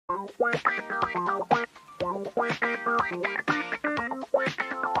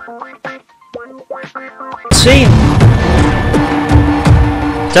See?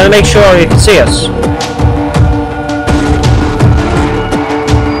 Trying to make sure you can see us.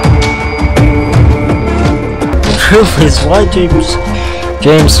 The truth is, why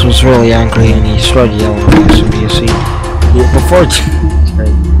James was really angry and he started yelling at us, you see.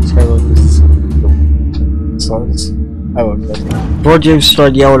 Before James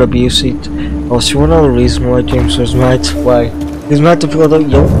started yelling at you, see, also one other reason why James was mad. Why? He's mad to feel that you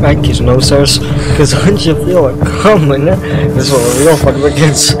don't make his nose hairs, because once you feel it coming, it's what real fucking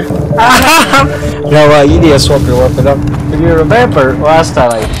begins. No, you need to swap your weapon up. If you remember last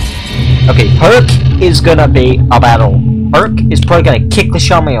time, okay, hurk is gonna be a battle. Hurk is probably gonna kick the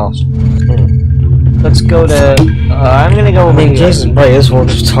shot me off. Let's go to. I'm gonna go. I mean, Jason probably is one of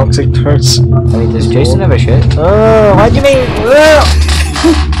those toxic turds. I mean, does Jason have a shit? Oh, what do you mean?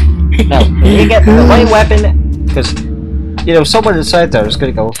 No, you get the right weapon, because you know someone inside there is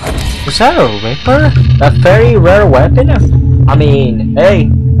gonna go. Is that a Reaper? A very rare weapon? I mean, hey,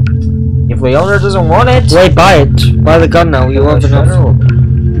 if the owner doesn't want it, wait, buy it. Buy the gun now. You want enough.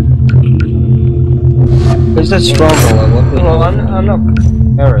 Is that stronger one? Well, I'm not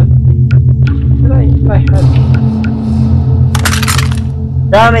comparing. I had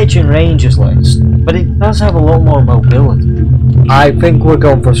damage and range is less, but it does have a lot more mobility. I think we're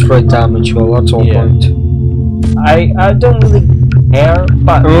going for straight damage, well, that's all point. I don't really care,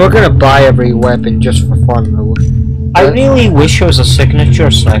 but I mean, we're gonna buy every weapon just for fun, though. I really wish it was a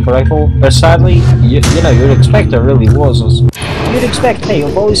signature sniper rifle, but sadly, you know, you'd expect there really was. You'd expect, hey,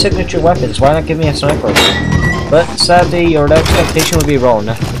 of all these signature weapons, why not give me a sniper rifle? But sadly, your expectation would be wrong.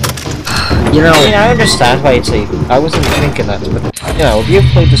 You know, I mean, I understand why it's a. I wasn't thinking that, but you know, if you've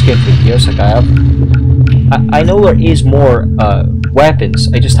played this game for years like I have, I know there is more weapons.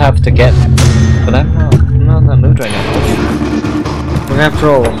 I just have to get them, but I'm not in that mood right now. And after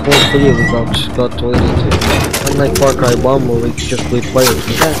all, the whole video we got deleted. Unlike Far Cry 1 where we could just replay it,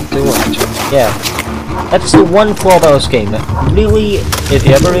 we can't do it. Yeah, that's the one flaw about this game. Really, if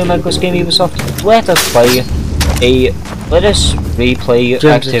you ever remake this game, Ubisoft, let us replay James,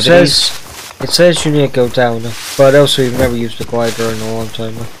 activities. It says you need to go down, but also you've never used a glider in a long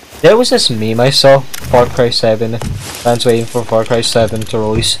time. There was this meme I saw, Far Cry 7, fans waiting for Far Cry 7 to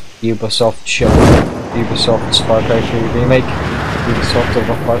release Ubisoft show, Ubisoft's Far Cry 3 remake, Ubisoft of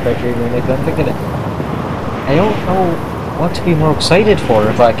a Far Cry 3 remake, I'm thinking, I don't know what to be more excited for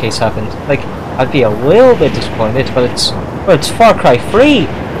if that case happened. Like, I'd be a little bit disappointed, but it's Far Cry 3, you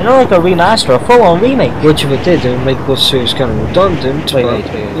know, like a remaster, a full-on remake. Which if it did, it would make both series kind of redundant, wait.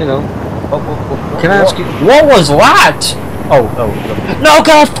 You know. Can I ask you, what was that? Oh, no,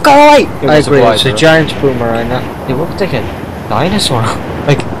 go away! I agree, it's a giant boomerang now. It looked like a dinosaur.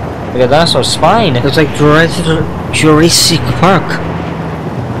 like a dinosaur's spine. It's like Jurassic Park.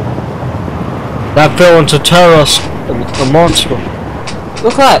 That fell into terrorist, a monster.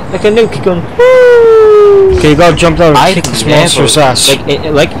 Look at that, like a nuke going, woo! Okay, you gotta jump down and kick this monster's ass.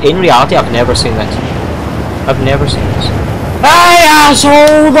 Like, in reality, I've never seen this. I've never seen this. Hey,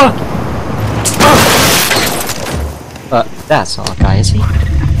 asshole! That's not a guy, is he?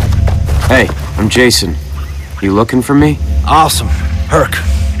 Hey, I'm Jason. You looking for me? Awesome. Hurk.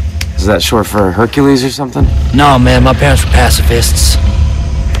 Is that short for Hercules or something? No, man, my parents were pacifists.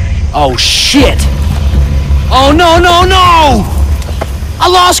 Oh, shit! Oh, no! I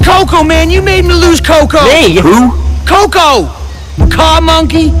lost Coco, man! You made me lose Coco! Me? Who? Coco! Car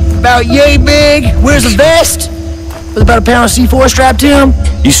monkey, about yay big, wears a vest, with about a pound of C4 strapped to him.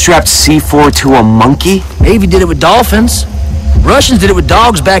 You strapped C4 to a monkey? Navy did it with dolphins. Russians did it with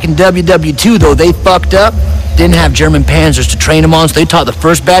dogs back in WW2, though they fucked up. Didn't have German panzers to train them on, so they taught the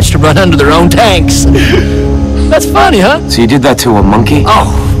first batch to run under their own tanks. That's funny, huh? So you did that to a monkey?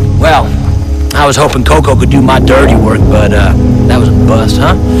 Oh, well, I was hoping Coco could do my dirty work, but that was a bust,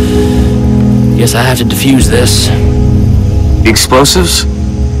 huh? Guess I have to defuse this. The explosives?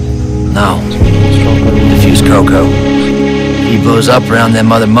 No. Defuse Coco. If he blows up around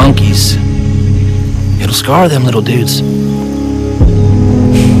them other monkeys, it'll scar them little dudes.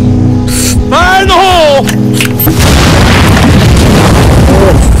 Fire in the hole!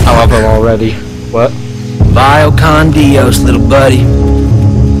 I love him already. What? Vio con Dios, little buddy.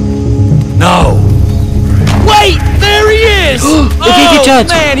 No! Wait! There he is! Oh,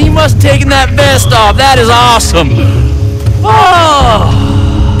 man, he must have taken that vest off. That is awesome. Oh!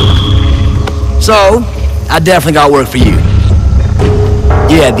 So, I definitely got work for you.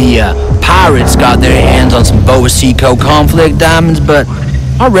 Yeah, the pirates got their hands on some Boa Seco conflict diamonds, but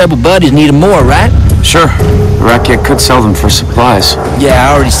our rebel buddies need 'em more, right? Sure. The racket could sell them for supplies. Yeah,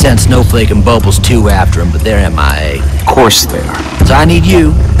 I already sent Snowflake and Bubbles 2 after him, but they're MIA. Of course they are. So I need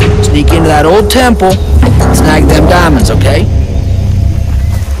you to sneak into that old temple and snag them diamonds, okay?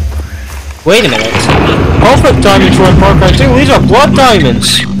 Wait a minute. Perfect diamonds were in Far Cry 2. These are blood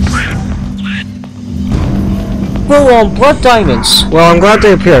diamonds. Full on blood diamonds. Well, I'm glad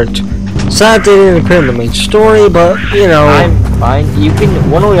they appeared. Sad they didn't appear in the main story, but you know. I'm fine. You can.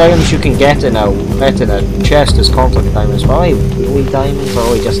 One of the items you can get in a chest is conflict diamonds. Probably really diamonds, or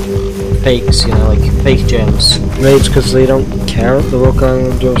really just fakes. You know, like fake gems. Maybe it's because they don't care. The Rook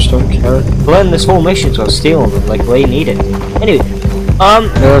Islanders don't care. But then this whole mission was stealing them. Like they need it. Anyway,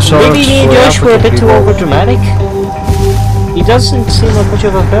 maybe Josh were a bit too overdramatic. He doesn't seem like much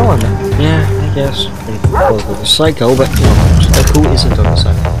of a villain. Yeah, I guess. Well, the psycho, but you know, like who isn't on the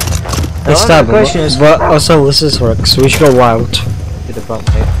side? Let's stab him. But also, this is Rick, so we should go wild. To the front,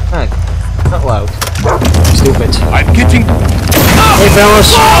 hey. Not loud. Stupid. I'm getting. Hey,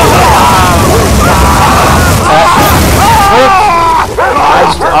 fellas.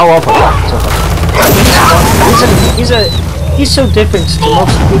 I'll offer that. He's so different to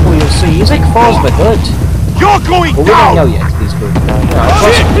most people you'll see. He's like Falls but good. You're going well, we don't know yet. He's good.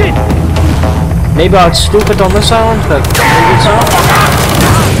 Maybe I'm stupid on this island, but maybe it's not.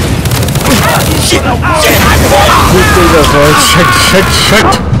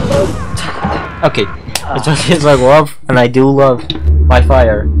 Okay, it's like love, and I do love my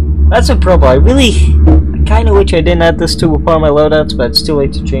fire. That's a problem. I really kind of wish I didn't add this to a part of my loadouts, but it's too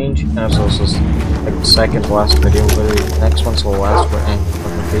late to change. And it's also like the second to last video, literally the next one's the last for end.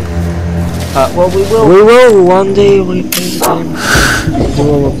 Well, we will one day we play the game. Do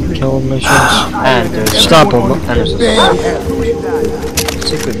all of the kill missions. And stop them. And there's a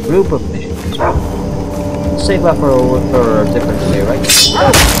secret group of missions. Save that for a different day, right?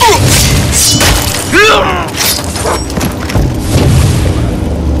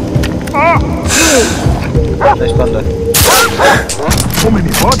 Nice bunda. So many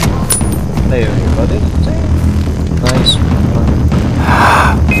bodies. There you go, buddy. Nice.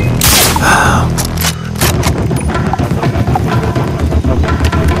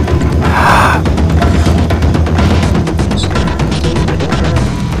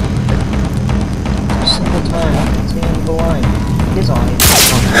 Single time, I can see him the line. His eye.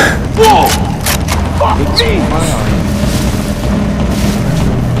 Whoa!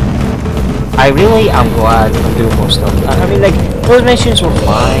 I really am glad I'm doing more stuff. I mean, like, those missions were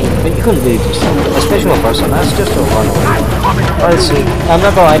fine, but you couldn't really do stuff. Especially the first one, that's just a run away. Let's see, I'm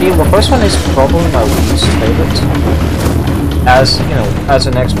not gonna lie to you, the first one is probably my least favorite. As, you know, as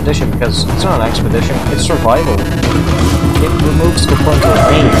an expedition, because it's not an expedition, it's survival. It removes the point of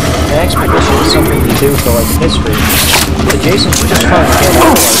pain. An expedition is something you do for, like, history. But Jason's just trying to get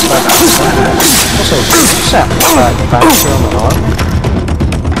out of also, just that fracture on the arm.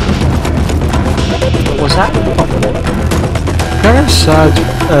 What was that? Kind of sad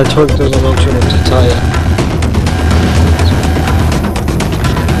Turk doesn't mention it to Taya.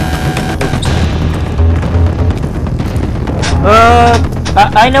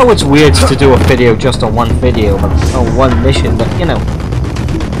 I know it's weird to do a video just on one video, on one mission, but you know.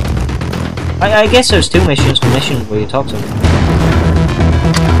 I guess there's two missions, the mission where you talk to him.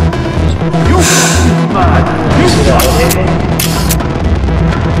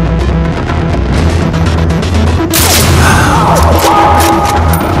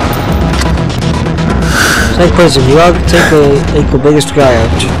 It's like prison, you have to take the biggest guy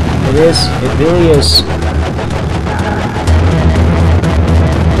out. It is, it really is.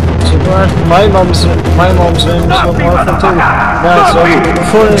 My mom's name is Martha too. That's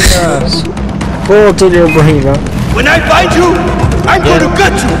full Full to your brain, huh? When I find you, I'm going to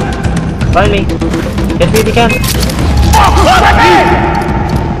gut you. Find me. Get me if you can.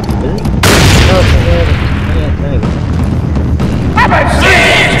 Really? No, there you go.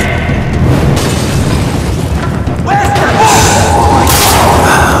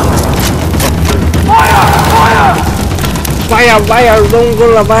 Fire, don't go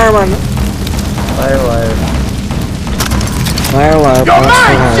to fireman. Fire.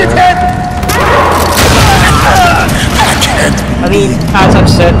 I mean, as I've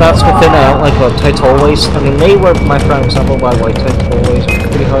said, that's the thing I don't like about tight hallways. I mean, they were my prime example by why tight hallways are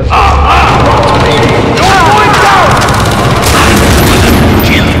pretty hard.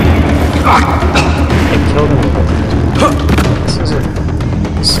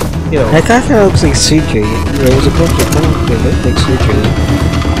 You know, that guy kind of looks like CJ. There was a bunch of people that looked like CJ.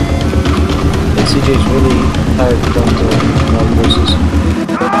 and CJ's really tired of going to voices.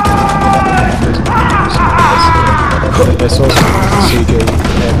 missiles, CJ,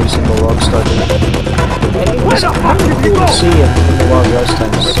 every single Rockstar game. And it was kind of cool to see in the Wild West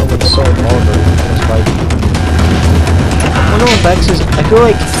times, someone so modern in this fight. One of the facts is, I feel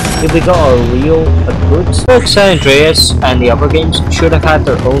like if we got a good, like San Andreas and the other games should have had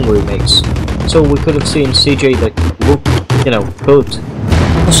their own remakes. So we could have seen CJ like look, you know, good.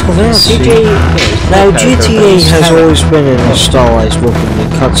 CJ, now GTA has always been in a stylized look in the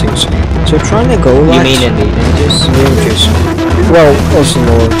cutscenes, so trying to go like... You mean in the images? Well, also in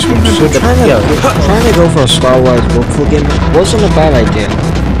the works. So trying to go for a stylized look for game wasn't a bad idea.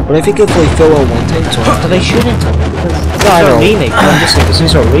 But I think if we fill out one thing, so... But they shouldn't have. Yeah, I know. Remake, I'm just saying, because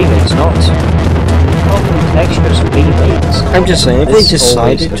these are remakes, not... Textures are remakes. I'm just saying, if they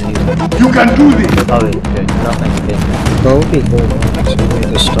decided... You can do this! Oh, they could, not make it. That would be cool.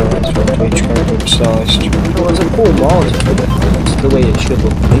 The stylized for Twitch kind of stylized. Well, it's a cool mod, it's the way it should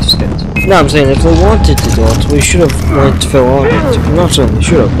look released it. No, I'm saying if they wanted to do it, we should have went Phil on it. I'm not saying they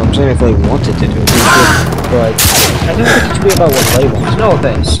should have, I'm saying if they wanted to do it, we should. Right. I don't think it should be about what they want. No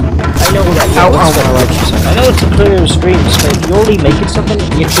offense. I know that. I know it's a clear streams, but if you're already making something,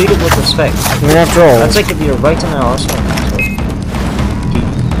 you treat it with respect. I mean, after all, that's like if you're writing an arsenal, so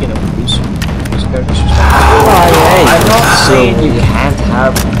you know, use characters. I'm not saying you can't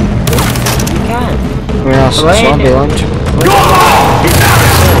have. You can. I mean, that's zombie lunch.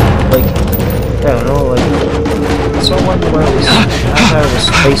 Like, I don't know, like someone where it was, I was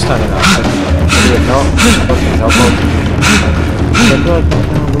FaceTiming out, like, we had not fucking elbowed. They'd be like,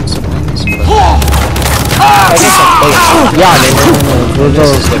 oh, what's the plan? I guess I'm playing. Yeah, I mean,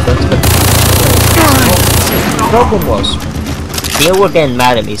 this is different, but the problem was, they were getting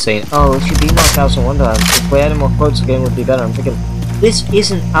mad at me saying, oh, if you beat more Alice in Wonderland, if we added more quotes, the game would be better. I'm thinking, this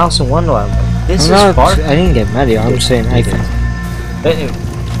isn't Alice in Wonderland, this is Far Cry. I didn't get mad at you, I'm saying I think. But anyway,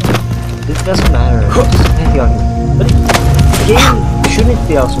 it doesn't matter. But the game shouldn't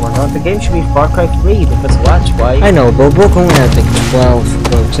be Alice in Wonderland. The game should be Far Cry 3 because that's why. I know, but Book only had like 12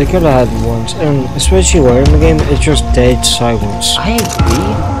 quotes. They could have had ones, and especially where in the game, it's just dead silence. I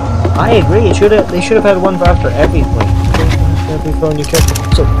agree. They should have had one after every point. Every phone you character.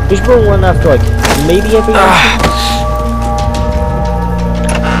 So they should put one after like maybe every mission.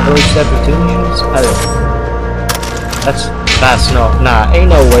 Or each every 2 missions. I don't know. That's not. Nah, ain't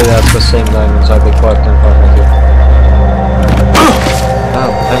no way that's the same diamonds I'd be collecting from here. Oh,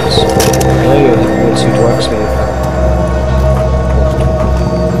 thanks. I know you're the ones who works me.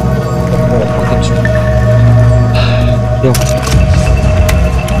 Yo.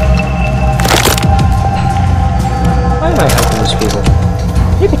 Why am I helping these people?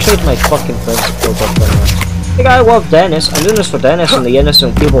 They betrayed my fucking friends. Like, I love Dennis. I'm doing this for Dennis and the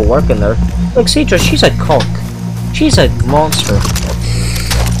innocent people working there. Like, Cedra, she's a cock. She's a monster.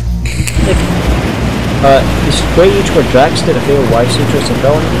 Like, it's great each where Drax did a failed wife's interest in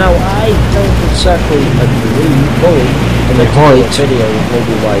going. Now, I don't exactly agree fully in the video,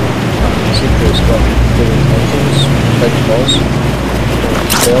 maybe why Cedra's got good intentions, like the boss.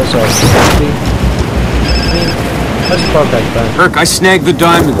 They also are happy. I mean, that's a Far Cry fan. Hurk, I snagged the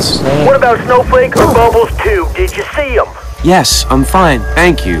diamonds. What about Snowflake or Bubbles too? Did you see them? Yes, I'm fine,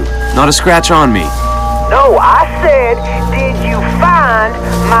 thank you. Not a scratch on me. No, I said, did you find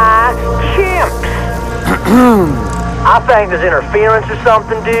my chimps? I think there's interference or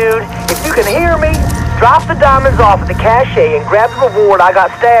something, dude. If you can hear me, drop the diamonds off at the cache and grab the reward I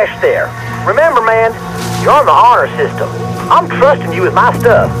got stashed there. Remember, man, you're on the honor system. I'm trusting you with my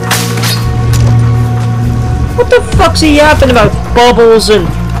stuff. What the fuck's he yapping about? Bubbles and...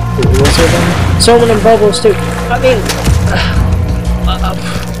 What's it again? Someone and Bubbles too. I mean...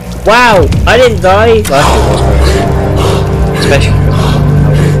 wow, I didn't die. Especially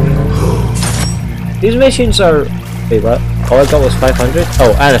these missions are. Wait, what? All I got was 500.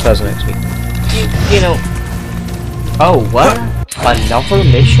 Oh, and 1,000 XP. You know. Oh, what? Another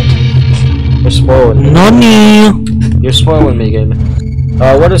mission? You're spoiling me. Nani? You're spoiling me, game.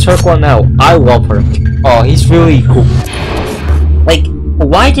 What does Hurk want now? I love Hurk. Oh, he's really cool. Like,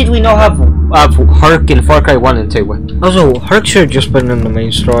 why did we not have Hurk in Far Cry 1 and 2? Also, Hurk should have just been in the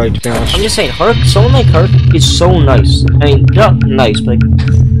main story, to be honest. I'm just saying, someone like Hurk is so nice. I mean, not nice, but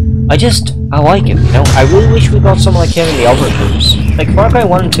like, I like him, you know? I really wish we got someone like him in the other games. Like, Far Cry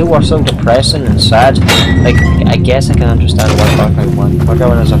 1 and 2 are so depressing and sad. Like, I guess I can understand why Far Cry 1. Far Cry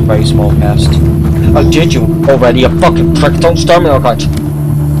 1 has a very small cast. Oh, did you already, you fucking prick? Don't start me, oh god.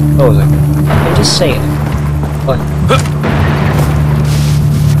 What was it? I'm just saying. What?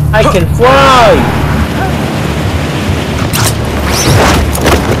 I can fly!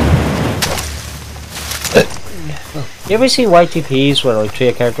 You ever see YTPs where like treat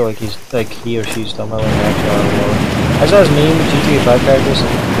a character like he or she's done my own I saw his meme, GTA 5 characters, and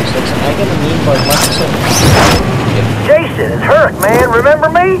I get a meme by Microsoft. Jason, it's Hurk, man. Remember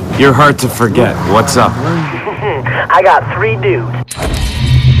me? You're hard to forget. What's up? I got 3 dudes.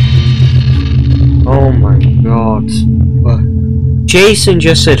 Oh my god. What? Jason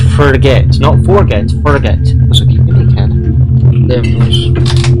just said forget, not forget, forget. So keep it can. There was.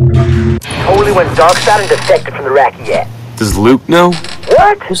 Totally went dark side and defected from the racky at. Does Luke know?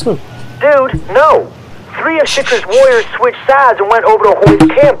 What? Who's Luke? Dude, no. 3 of Citra's warriors switched sides and went over to Hoyt's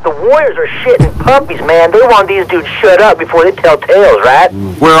camp. The warriors are shitting puppies, man. They want these dudes shut up before they tell tales, right?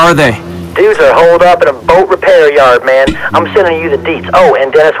 Where are they? Dudes are holed up in a boat repair yard, man. I'm sending you the deets. Oh,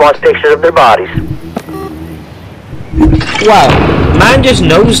 and Dennis wants pictures of their bodies. Wow, man just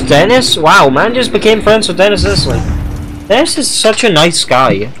knows Dennis? Wow, man just became friends with Dennis Isley. Dennis is such a nice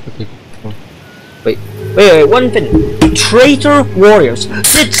guy. Wait, one thing. Traitor warriors.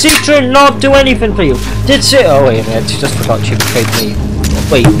 Did Citra not do anything for you? Did Citra— oh wait a minute, I just forgot she betrayed me.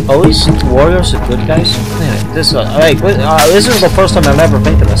 Wait, always warriors are good guys? Wait, this is the first time I've ever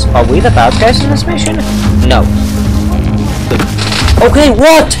think of this. Are we the bad guys in this mission? No. Okay,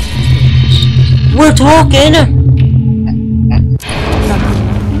 what? We're talking!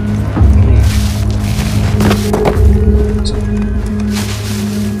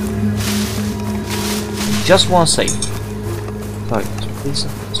 Just want to say, sorry, please.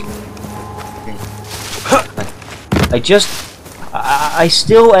 I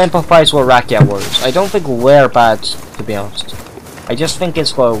still empathize with Rakyat warriors. I don't think we're bad, to be honest. I just think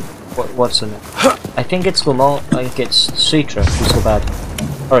it's what's in it. I think it's Lamont, I think it's Citra who's so bad.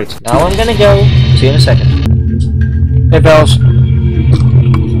 Alright, now I'm gonna go. See you in a second. Hey, fellas.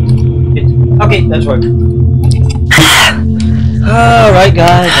 Okay, that's right. Alright,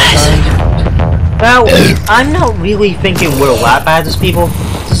 guys. Now, I'm not really thinking we're that bad as people.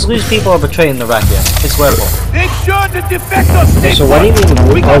 These people are betraying the Rakia. It's werewolf. Make sure the defectors stay So what do you mean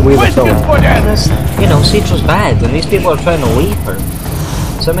are we the villain? because, you know, Citra's bad, and these people are trying to leave her.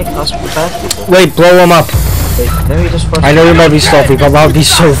 Does that make us bad people? Wait, blow him up. Wait, maybe just I know you might be stuffy, but that would be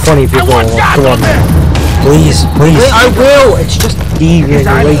so funny if you blow him up. Come on, man. Please, please. Wait, I will! It's just Steven, you're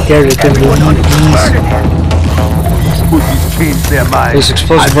right there. You're gonna need these. change their minds. There's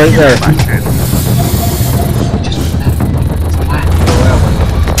explosive right there.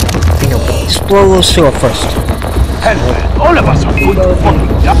 Explode those two up first. All of us are good fucking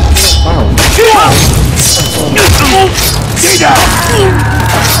dumb. Wow. Stay down!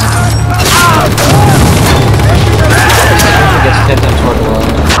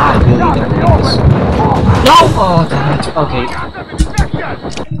 No! Oh, damn it. Okay.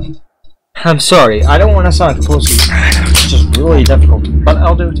 I'm sorry. I don't want to sound like a pussy. It's just really difficult. But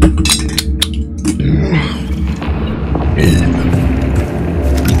I'll do it.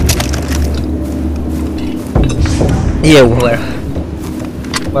 Yeah, where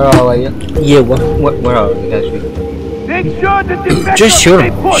are you? Yeah, where are you guys? Make sure the defectors Just shoot stay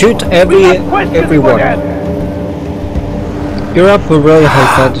him. put. Shoot everyone. You're up with really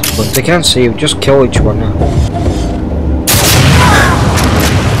high fed, but they can't see you. Just kill each one now.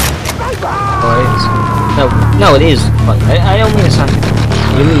 No, it is fun. I don't mean to sound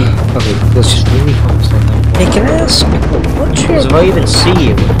really. Okay, this is really fun. Hey, can I ask? What's your... If I even see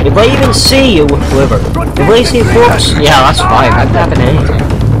you, with liver. If I see a corpse, yeah, that's fine. That can happen to anything.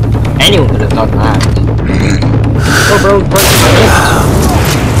 Anyone could have done that. Oh, bro, break my gift.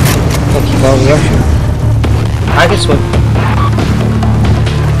 Oh, keep on the ocean. I can swim.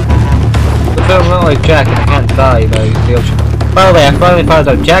 But I'm not like Jack, and I can't die by the ocean. By the way, I finally found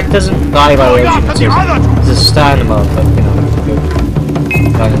out Jack doesn't die by the ocean. It's a stand mode, but you know.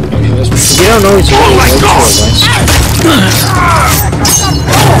 You don't know he's really rich or less.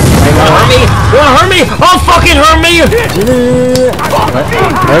 Hurt me! You wanna hurt me? Oh, fucking hurt me! I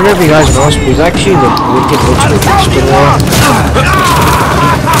don't know if you guys know, but he's actually the wicked witch with the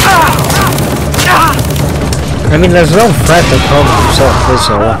I mean, there's no threat that comes himself, is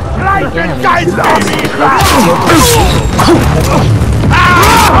there?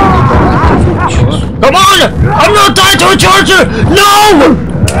 Come on! I'm not dying to a charger! No!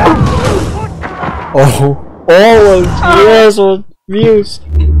 Oh, yes, what views.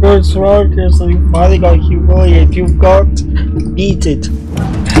 First rocker, so you finally got humiliated. You got beat it.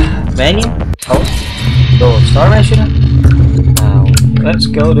 Menu? Oh. Go star mission? Now, let's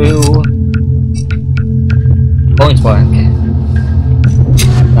go to point blank.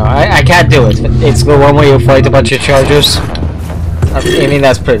 No, I can't do it. It's the one where you fight a bunch of chargers. I mean,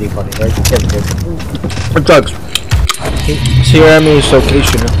 that's pretty funny, right? It does. See your enemy's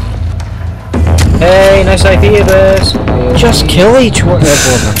location. Hey, nice idea, this. Just kill each one.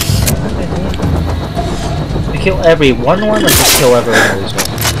 kill every one or just kill everyone as well?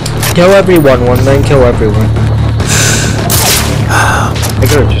 Kill everyone, then kill everyone. I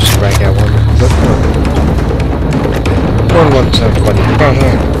could've just rank out one. One sounds funny.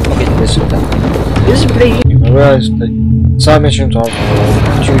 Okay, this is done. This is pretty easy. I realized that side missions are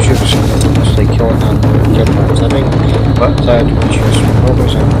choose your percent. They kill it on kill points. I think side choose 4%.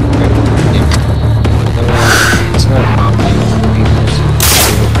 It's not about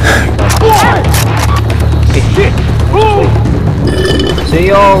See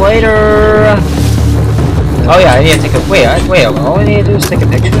y'all later! Oh yeah, I need to take a wait, all I need to do is take a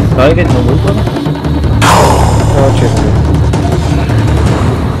picture. Do I get in the loop with it?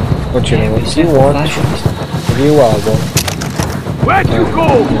 What you know, if you want, if you want. Where'd you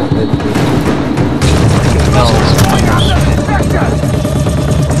go?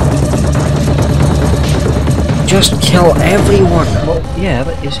 Just kill everyone. Well, yeah,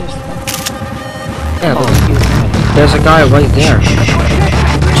 but it's just... Yeah, but there's a guy right there.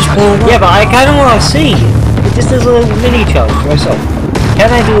 Just blow him up. Yeah, but I kind of want to see. Just as a little mini challenge for myself. Can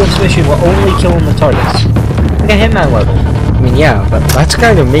I do this mission while only killing the targets? Like a Hitman level. I mean, yeah, but that's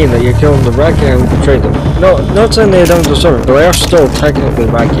kind of mean that you're killing the Rakia and betrayed them. No, not saying they don't deserve it, but they are still technically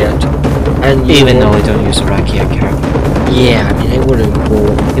Rakia. And even though I don't use a Rakia character. Yeah, I mean, it would have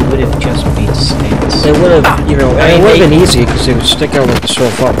just been stance. It would have, you know, it would have been easy because they would stick out like a sore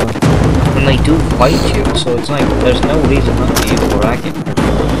thumb. And they do fight you, so it's like, there's no reason not to use a Rakia.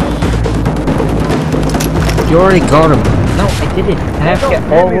 You already got him. No, I didn't. I have to get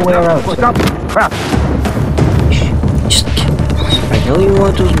all the way around. Crap. Just kill him. I know you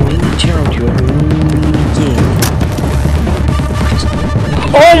want those mini challenges.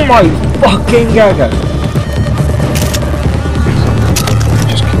 Oh my fucking gaga!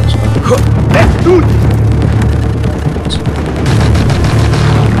 Just kill someone. Let's do it.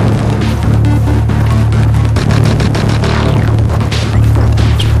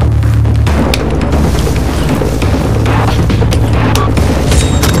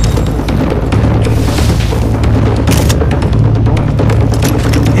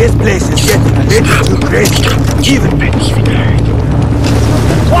 This place is getting a little too crazy. Even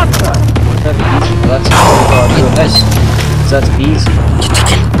what the? That's how we are doing this. That's easy.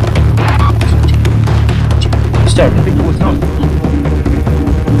 Start.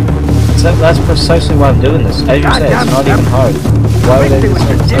 That's precisely why I'm doing this. As you said, it's not even hard. Why would I do this?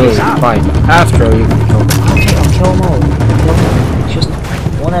 Hey, fine. After all, you can kill them. Okay, I'll kill them all. It's just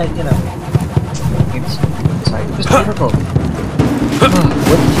one, you know. It's like just difficult.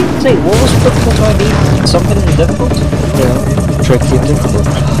 What did you say? What was difficult to be? Something difficult? Yeah, tricky and difficult.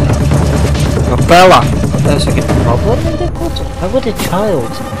 A fella! That's like a problem in difficult? How would a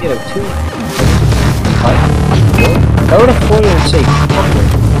child, you know, 2, 5, 4? How would a 4-year-old say,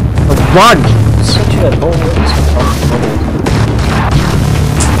 Run! such a whole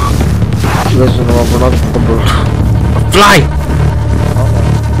Listen, we're not fly!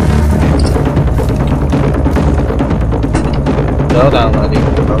 Go down, buddy.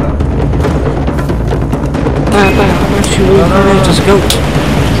 Go down. Just go.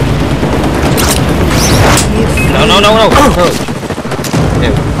 No. Approach.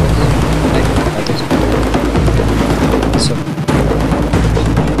 Yeah. So.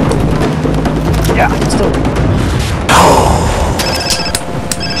 Yeah, still.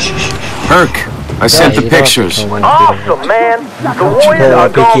 Hurk, I sent the pictures. Awesome, man. The Warriors are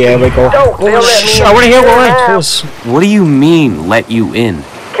going to be stoked. They'll let me I want to hear what in. What do you mean, let you in?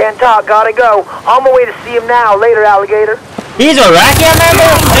 Can't talk, gotta go. On my way to see him now. Later, alligator. He's a Rakia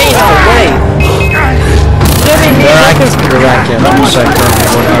member? Ain't no way. The Rakia, I'm second,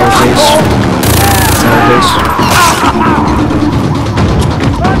 1 hour base.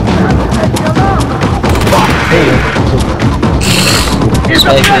 It's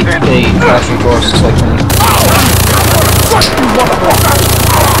like a trashy course, it's like me.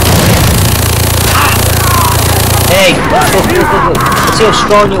 Hey! Let's see how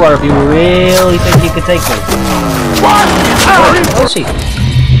strong you are if you really think you could take me. Let's see.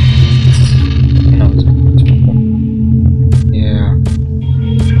 Yeah.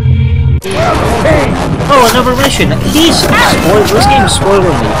 Oh, another mission! This game's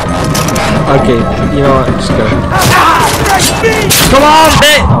spoiling me. Okay, you know what, I'm just going. Come on,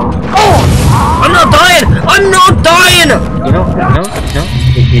 man! Oh! I'm not dying! I'm not dying! You know, no.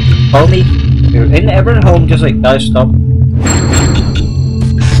 Follow me. You're in everyone's home, just like, guys, stop.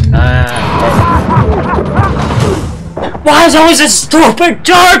 Why is always this stupid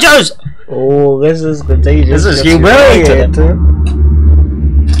charges? Oh, this is the day. This is humiliating.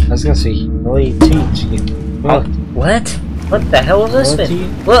 I was gonna say humiliate. What? What the hell is this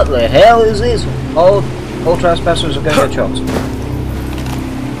thing? What the hell is this? Oh, All trespassers are gonna get shot.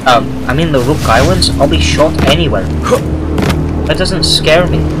 I mean the Rook Islands, I'll be shot anywhere. That doesn't scare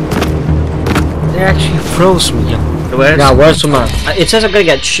me. They actually froze me. Where's where's the man? It says I'm gonna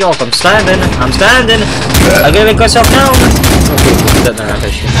get shot. I'm standing. I'm gonna make myself known. Okay, don't know how to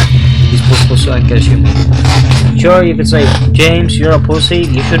shoot. He's supposed to get shoot me. Sure, you could say, James, you're a pussy.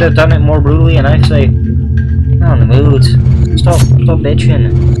 You should have done it more brutally. And I say, I'm not in the mood. Stop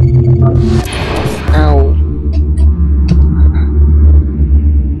bitching. Ow.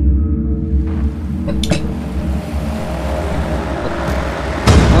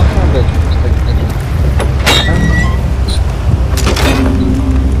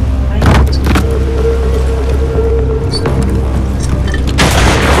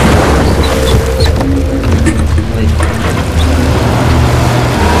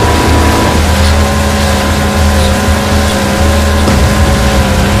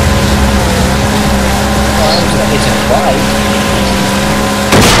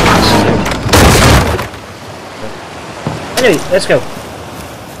 Anyway, let's go.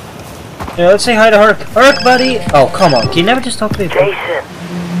 Yeah, let's say hi to Hurk. Hurk, buddy! Oh, come on. Can you never just talk to me? Jason.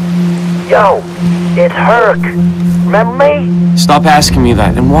 Yo, it's Hurk. Remember me? Stop asking me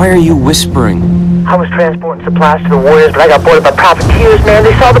that. And why are you whispering? I was transporting supplies to the Warriors, but I got boarded by profiteers, man.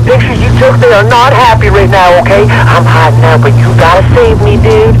 They saw the pictures you took. They are not happy right now, okay? I'm hiding out, but you gotta save me,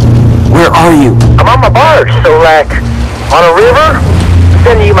 dude. Where are you? I'm on my barge, so like, on a river? I'm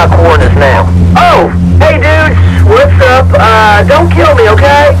sending you my coordinates now. Oh, hey dudes, what's up? Don't kill me,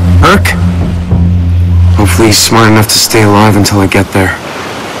 okay? Hurk? Hopefully he's smart enough to stay alive until I get there.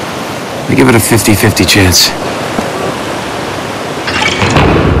 I give it a 50-50 chance.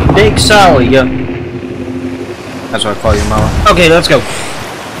 Big Sally, yeah. That's what I call you, Mama. Okay, let's go.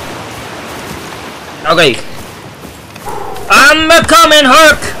 Okay. I'm coming,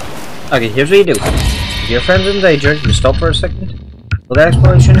 Hurk! Okay, here's what you do. If your friend's in danger, you stop for a second. Look at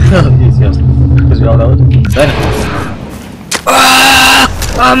exploration. Because we all know it. Then.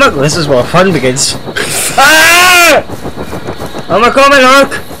 Oh my god, this is where fun begins. I'm coming,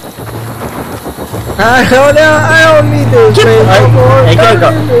 Hurk! I don't need this, man. I can't go.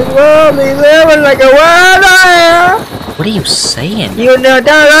 Living like a wild air. What are you saying? You know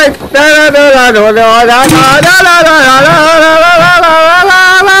that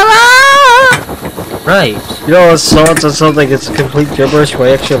Right. You know, it's songs and something, it's complete gibberish by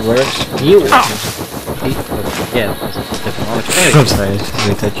actual lyrics. You. Yeah, that's a different language. I'm sorry,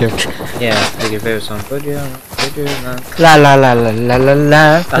 wait, thank you. Yeah, like your favorite song. Could you La la la la la la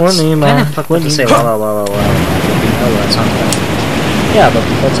la. That's kind of fucked up to say. Wow, wow, wow, wow. Oh, that sounds bad. Yeah, but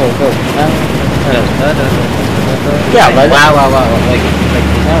that's how it goes. Yeah, but wow, wow, wow, like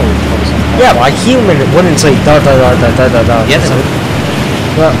yeah, but a human wouldn't say da da da da da da da. Yeah, they would.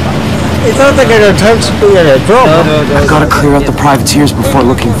 Well, it's not like an attempt to be a drama. I've got to clear out the privateers before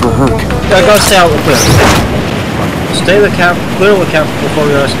looking for Hurk. I gotta stay out with clear. Stay the camp, clear the camp before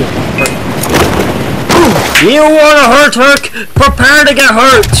we rescue. You wanna hurt Hurk? Prepare to get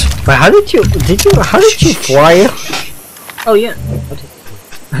hurt! But how did you fly? Oh yeah.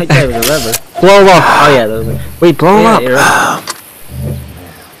 I can't even remember. Blow up. Oh yeah, that was it. Wait, blow up. Right.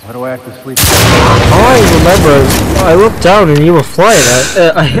 Why do I have to sleep? All I remember, I looked down and you were flying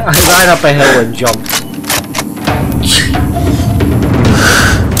at. I ran up a hill and jumped.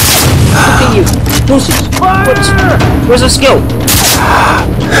 Look at you, pussies! Where's the skill?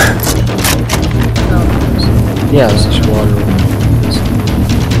 Yeah, it's just water.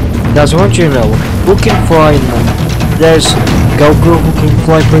 Guys, I want you to know, who can fly now? There's Goku who can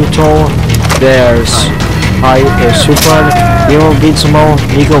fly pretty tall. There's Super. You know, beats them all.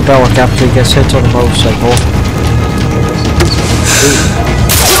 Nico Bellic after he gets hit on the motorcycle.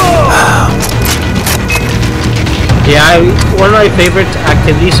 Yeah, one of my favorite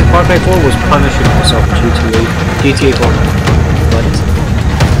activities in Far Cry 4 was punishing myself in GTA 4.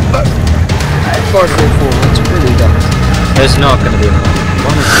 But Far Cry 4, it's pretty dumb. it's not gonna be a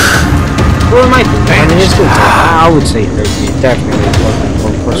fun. Or it might be. I mean, it's good. I would say 13, definitely.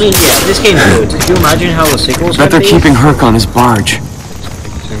 I mean, yeah, this game's good. Could you imagine how the sequel's Bet gonna they're be? keeping Hurk on his barge.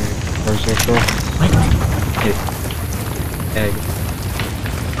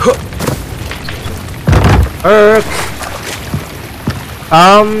 Hurk!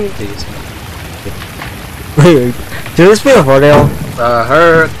 Wait, do this be a photo?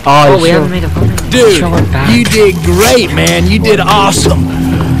 Hurk! Oh, we haven't made a photo. Dude, you did great, man. You did awesome.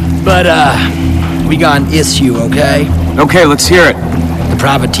 But, we got an issue, okay? Okay, let's hear it. The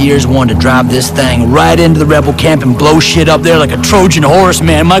privateers wanted to drive this thing right into the rebel camp and blow shit up there like a Trojan horse,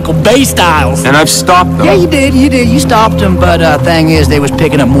 man, Michael Bay styles. And I've stopped them. Yeah, you did. You stopped them, but thing is, they was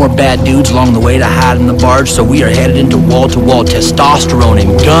picking up more bad dudes along the way to hide in the barge, so we are headed into wall-to-wall testosterone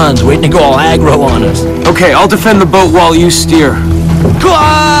and guns waiting to go all aggro on us. Okay, I'll defend the boat while you steer.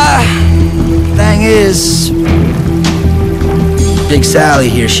 Thing is, Big Sally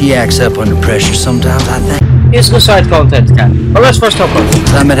here, she acts up under pressure sometimes, I think. Here's the side content, Cat. But let's first talk about it.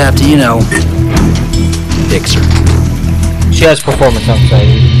 I might have to, you know, fix her. She has performance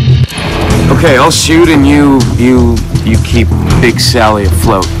anxiety. Okay, I'll shoot and you keep Big Sally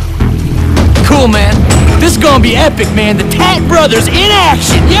afloat. Cool, man. This is gonna be epic, man. The Tat Brothers in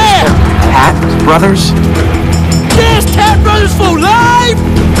action, yeah! Tat Brothers? Yes, Tat Brothers for life!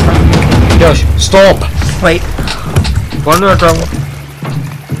 Josh, stop! Wait. One more drum.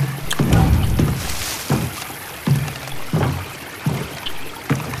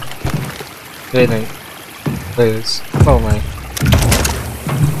 Good night. Please. Oh my.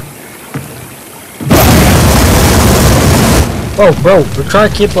 Oh, bro, we're trying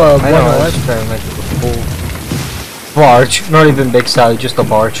to keep one life there, like the full barge. Not even Big Sally, just a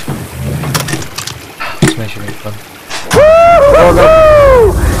barge. Let's make sure it's fun.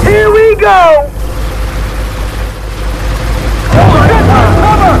 Woo! Here we go!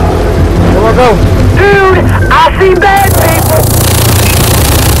 Here we go! Dude, I see bad people!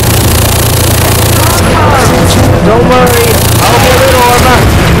 Don't worry, I'll get it over.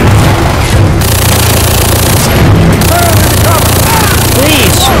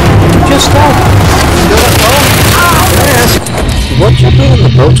 Please, just stop. Yes. What you doing on the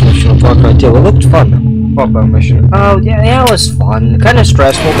boat mission? I'll talk right there. It looked fun. What boat mission? Oh yeah, it was fun. Kind of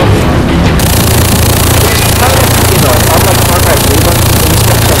stressful, but you know, I'm like Far Cry 3, but these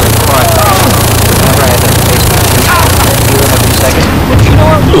things are like fun. Right in the basement. Heal every second. But you know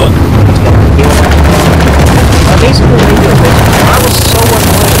what? Look. I basically made it a bit. I was so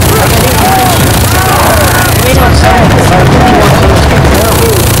annoyed. I may not sound like this, I really want to get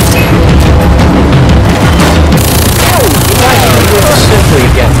terrible. You guys really simply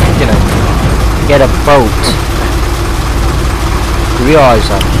get a boat. You realize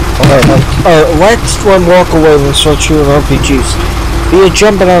that. Let's one walk away and start shooting RPGs. You're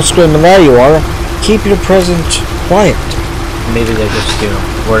jumping out screaming, there you are. Keep your presence quiet. Maybe they're just,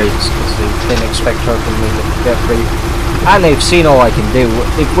 worried because they didn't expect her to get free. And they've seen all I can do.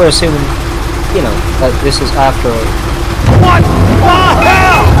 If we're assuming, that this is after. What the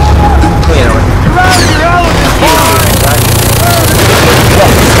hell?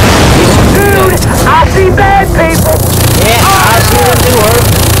 Dude, I see bad people! Yeah, I see them too, Herb.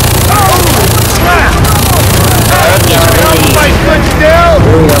 Everybody good still?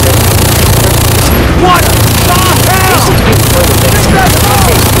 What the hell?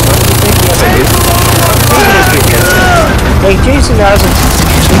 Like Jason hasn't.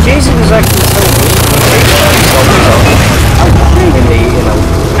 Jason is actually so weak.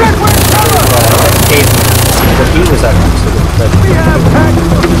 But he was actually so good. We have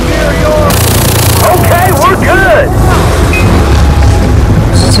tactical superior. Okay, we're good.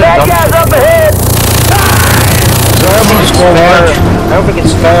 Bad guys up ahead. I don't think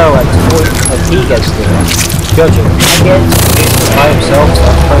it's fair like he gets to judge him. I get Jason by himself, so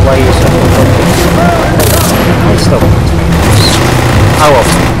that's probably why he's so good. I still want to. I will.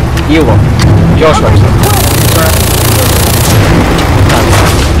 You will. Josh likes it.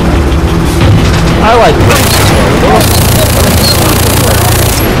 I like Wings as well.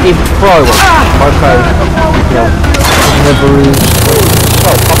 He probably won't. Far Cry, Deliveroo,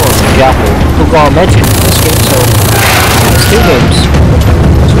 a couple of Japanese who got mentioned in this game, so it's 2 games.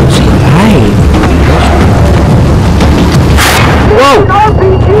 So we'll see. Whoa!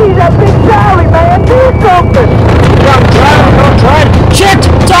 RPG, that Big Sally, man, do something! I'm trying! Shit!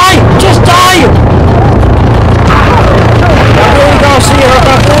 Die! Just die! I really don't see her,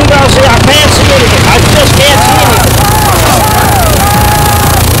 I really don't see her, I can't see anything, I just can't see anything!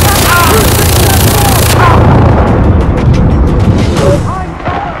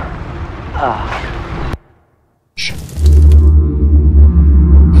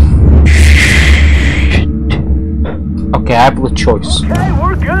 Okay, I have a choice. Okay,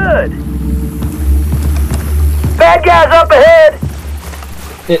 we're good. Bad guys up ahead.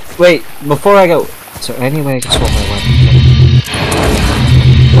 Wait, before I go, is there any way I can swap my weapon?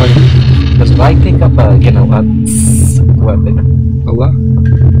 Because if I pick up a, weapon. A what?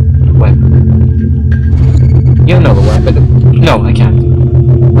 Weapon. You know the weapon. No, I can't.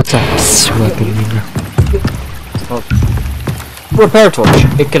 What's that weapon mean? Repair torch.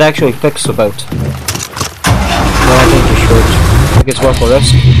 It could actually fix the boat. No, I think you should. think it's worth for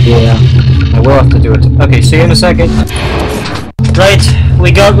us. Yeah, I will have to do it. Okay, see you in a second. Right, we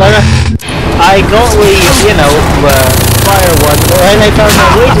got I got fire one, and I found my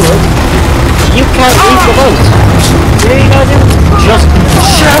way to it. You can't leave the boat. What are you gonna do? Just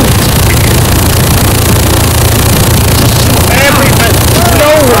shout! Everything!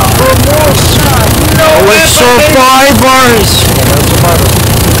 No remorse! No survivors!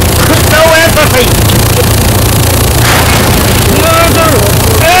 No empathy! Murder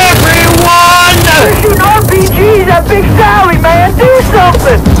everyone! You're shooting RPGs at Big Sally, man! Do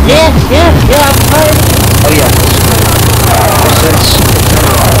something! Yeah, I'm fine. Oh yeah.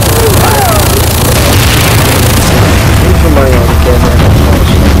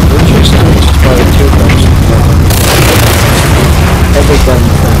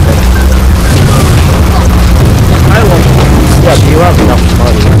 You have enough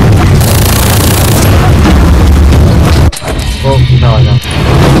money. Oh, no, I don't.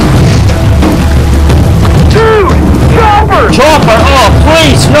 Dude! Chopper! Chopper! Oh,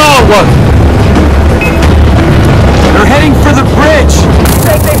 please, no! They're heading for the bridge! You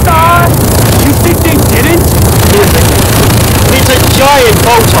think they saw us? You think they didn't? It's a giant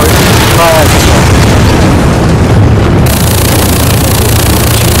motor!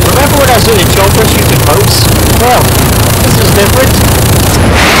 Remember when I saw the chopper shooting boats? Well, this is different.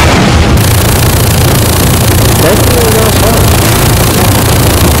 Definitely not fun.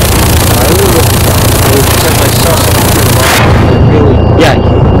 I really look at that. Because I saw something really... Yeah,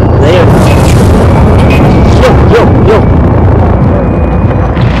 they are... Yo!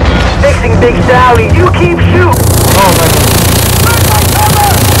 Fixing Big Sally, you keep shooting! Oh my god.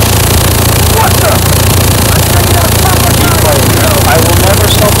 What the? I will never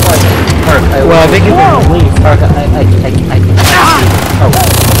stop fighting. Hurk, well, I think you can leave. Hurk, Oh.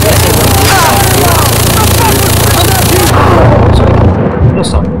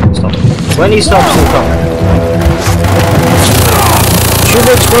 Sorry. No, stop. When he stops, he'll come. Shoot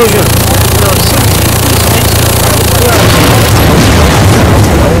the explosion!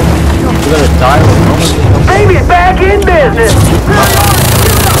 You're gonna die with Baby's back in business!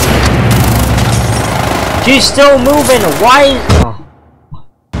 She's still moving. Why? Oh.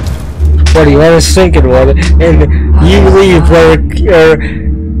 What do you want us thinking about it? And you leave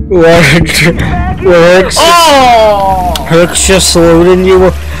Hurk's just saluting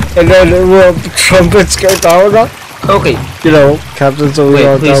you, and then the trumpets go down. Okay. You know, Captain's only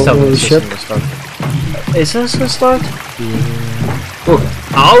on please down tell me the this ship. Is this the start? Yeah. Look,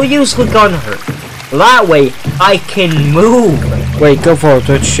 I'll use the gun her. That way, I can move. Wait, go for it.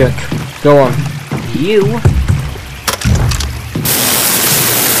 Let's check. Go on. You.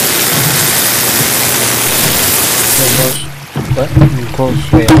 What?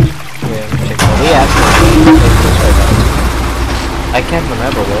 Close. Wait, check. Yeah. I can't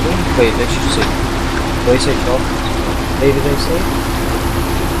remember what it. Wait, let's just see. What is it called? Maybe they say?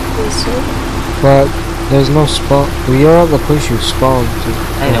 But there's no spawn. We are at the place you spawned to.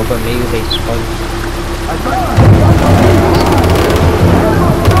 I know, but maybe they spawned.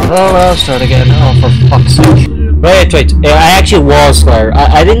 Oh, I'll start again. Oh, for fuck's sake. Wait. I actually was there.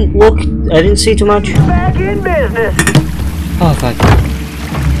 I didn't look. I didn't see too much. Back in business! Oh, thank you.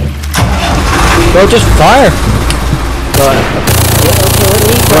 Well, just fire.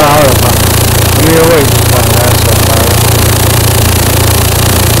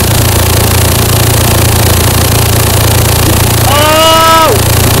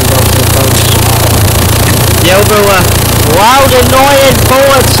 Yeah, over loud annoying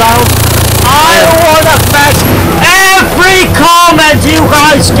bullet sound. I wanna thank every comment you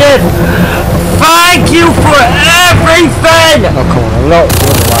guys did. Thank you for everything. Oh, come on, I'm not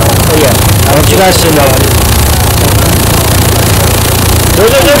doing it loud. Oh yeah, I want you guys to know.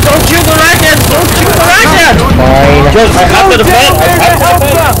 Don't shoot the racket! Don't shoot the racket! Fine. Just I have to defend.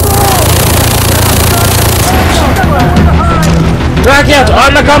 Racket,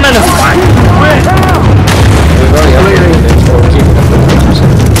 on the coming!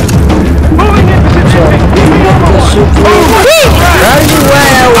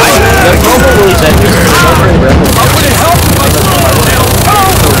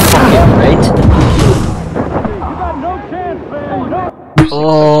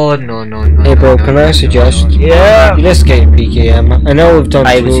 Oh no. Hey bro, can I suggest? Yeah. You just get PKM. I know we've done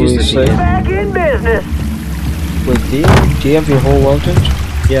I was used previously. to Back in business! Wait, do you have your whole weapons?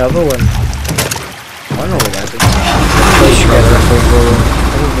 Yeah, the one. I know what happens. Let's get it for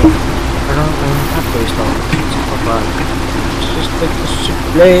I don't have to restart. just like the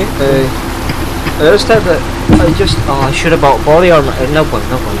supply. I just had that. I should have bought body armor. No point.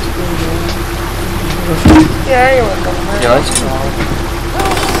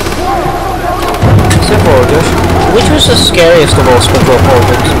 Simple, Josh. Which was the scariest of all SpongeBob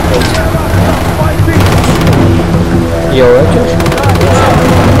organs? You alright, Josh?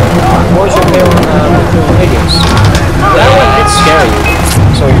 What was your favorite videos? That one did scare you.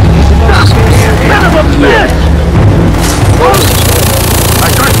 So you think it was scary? I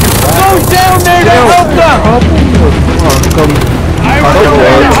got you. Go down there to help them.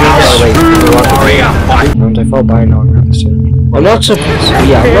 I felt by now. Lots of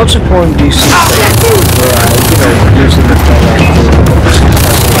porn do see where using the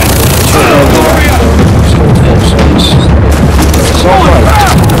it's all right,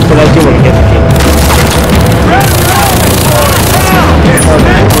 but I do want to get the game.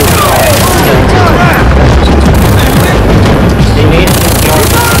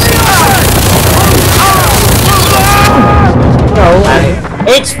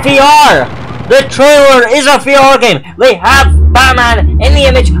 It's VR! The trailer is a VR game! They have Batman in the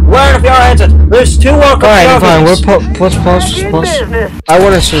image wearing a VR headset! There's two workers. Fine, let's pause. I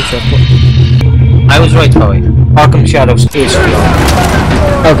want to search it. I was right, Howie. Arkham Shadows is VR.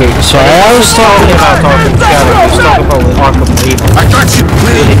 Okay, so I was talking about Arkham Shadows, talking about Arkham Evil. I got you.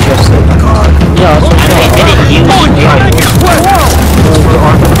 Really just like yeah, that's what and they didn't use VR.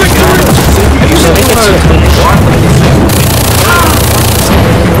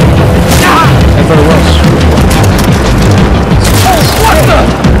 I thought it was.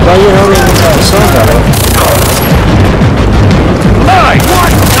 Why you holding the song that way?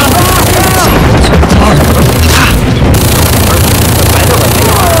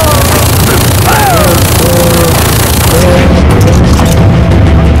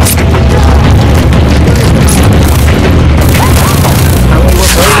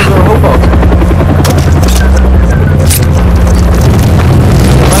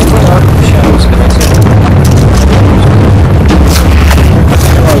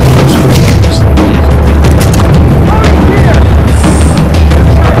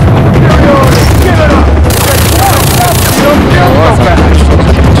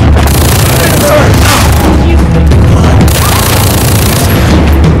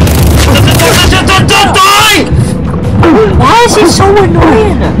 Why is it so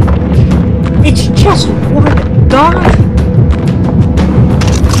annoying? It's just one guy.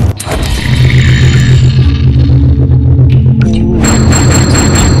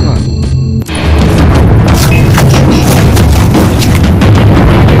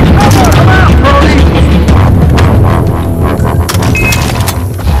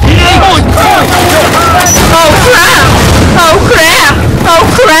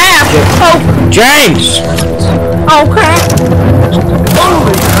 James! Oh crap!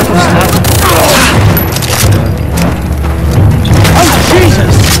 Oh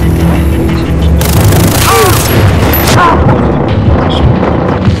Jesus!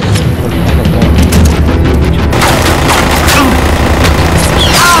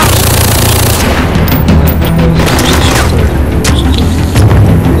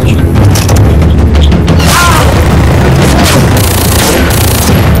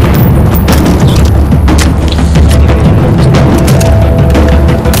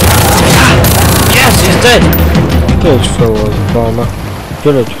 Village full of bomber.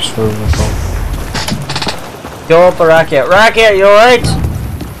 Village was full of bomber. Go up a Rakiat. Rakiat, you alright?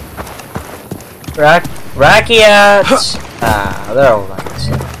 Rakiats! They're alright.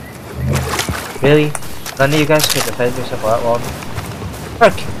 Really? None of you guys could defend yourself that long?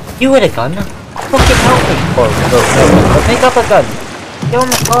 Hurk, you had a gun? Fucking help me! Or pick up a gun! Get on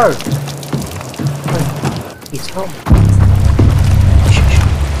the car! Please help me.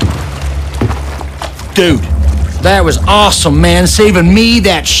 Dude, that was awesome, man. Saving me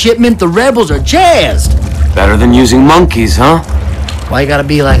that shipment. The rebels are jazzed. Better than using monkeys, huh? Why you gotta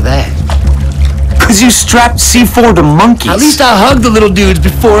be like that? Cause you strapped C4 to monkeys. At least I hugged the little dudes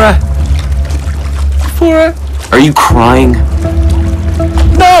before I... Are you crying?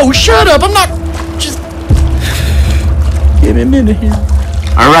 No, shut up. I'm not... Just... Give me a minute here.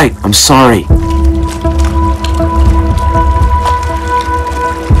 Alright, I'm sorry.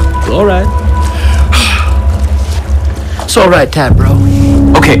 Alright. It's alright, Tat Bro.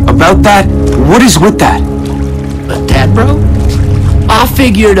 Okay, about that, what is with that? But Tat Bro? I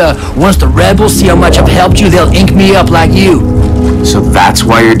figured once the rebels see how much I've helped you, they'll ink me up like you. So that's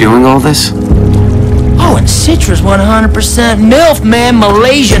why you're doing all this? Oh, and Citra's 100% MILF, man.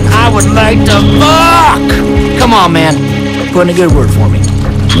 Malaysian, I would like to fuck! Come on, man. Put in a good word for me.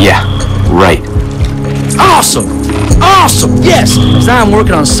 Yeah, right. Awesome! Awesome! Yes! Because I'm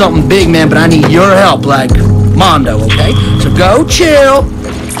working on something big, man, but I need your help, like Mondo, okay? So go chill,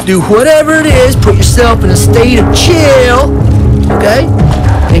 do whatever it is, put yourself in a state of chill, okay?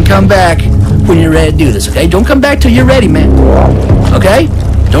 And come back when you're ready to do this, okay? Don't come back till you're ready, man. Okay?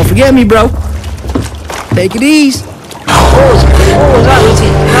 Don't forget me, bro. Take it easy. What was that?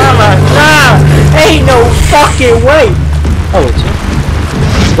 Nah, ain't no fucking way. Oh, it's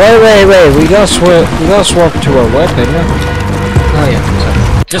wait. We gotta swap to our weapon, yeah? Oh yeah.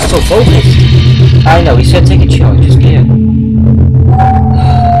 Just so focused. I know. He said take a chill. Just get.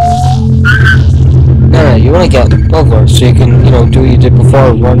 No, you wanna get over so you can, do what you did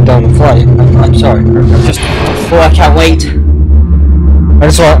before, run down the flight. I'm sorry. I'm just. Oh, I can't wait. I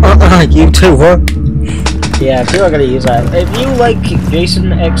just want. You too, hurk. Yeah, people are gonna use that. If you like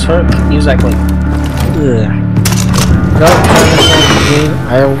Jason X Hurk, use that clip. Yeah.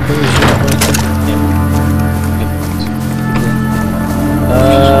 I don't think you should.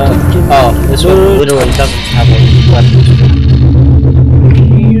 Oh, this one literally doesn't have any weapons.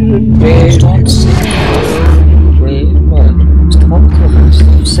 Stop singing. Wait, what? Stop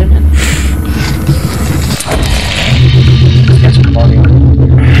singing. Get some body on it.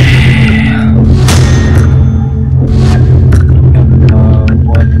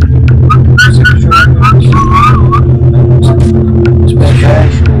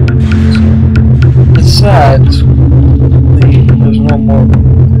 It's sad. There's no more.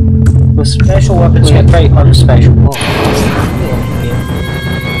 The special weapons get very unspecial. Oh.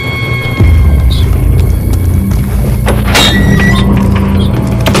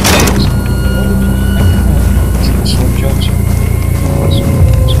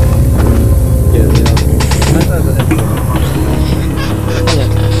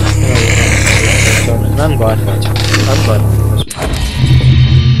 I'm glad.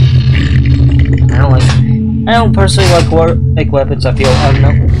 I don't personally like weapons. I feel I don't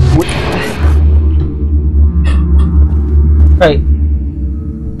know. Right.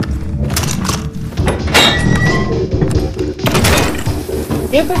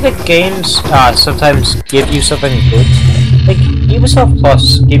 You ever think games sometimes give you something good? Like Ubisoft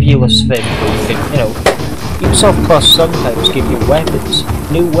Plus give you a spin where you can, Ubisoft Plus sometimes give you weapons.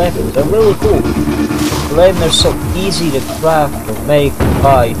 New weapons. They're really cool. But then they're so easy to craft or make or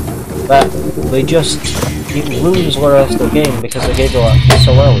buy that they just it ruins the rest of the game because they gave you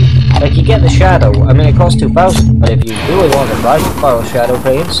so early. Like you get the shadow. I mean it costs 2,000, but if you really want to buy, you buy a shadow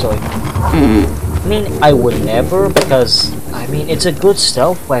pretty instantly. I mean I would never because I mean it's a good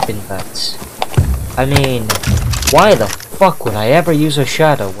stealth weapon, but I mean why the fuck would I ever use a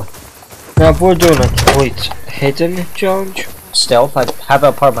shadow? Now if we're doing a complete hidden challenge, stealth, I'd have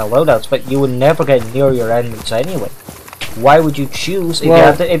it part of my loadouts, but you would never get near your enemies anyway. Why would you choose if you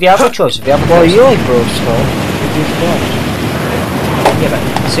have a choice? If you have a choice. You like bro stuff. Yeah, but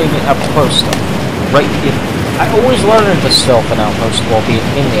say up close stuff. Right? I always learn to stealth an outpost while being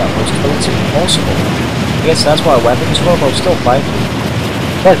in the outpost, but it's impossible. I guess that's why weapons work, but still fight.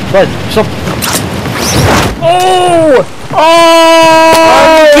 But stop. Oh!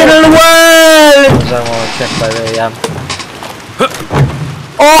 Get in the way! Because I want to check if I really am.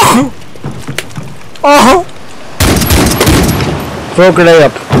 Oh! Throw a grenade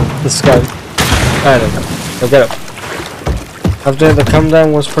up. This guy. I don't know. I'll get up. After the come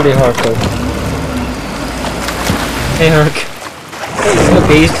down was pretty hard though. Hey Hurk.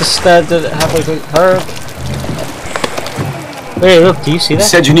 Okay, he's just standing halfway through. Hurk. Wait, look, do you see that? You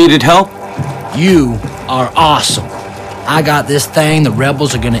said you needed help? You are awesome. I got this thing the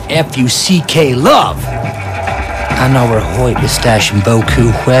rebels are gonna F-U-C-K love. I know where Hoyt was stashing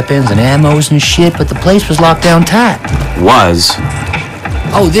Boku weapons and ammos and shit, but the place was locked down tight. Was?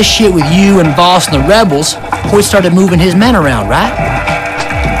 Oh, this shit with you and Boss and the rebels, Hoyt started moving his men around, right?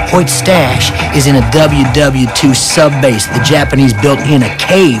 Hoyt's stash is in a WW2 sub-base the Japanese built in a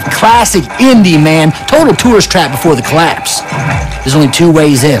cave. Classic indie, man. Total tourist trap before the collapse. There's only 2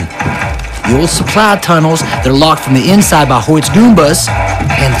 ways in. The old supply tunnels that are locked from the inside by Hoyt's Goombas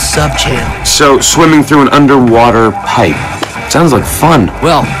and the sub-channel. So, swimming through an underwater pipe. Sounds like fun.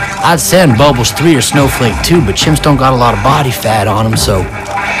 Well, I'd send Bubbles 3 or Snowflake 2, but chimps don't got a lot of body fat on them, so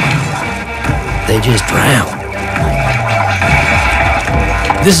they just drown.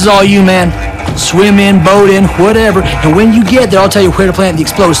 This is all you, man. Swim in, boat in, whatever, and when you get there, I'll tell you where to plant the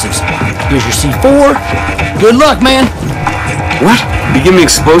explosives. Here's your C4. Good luck, man. What? You give me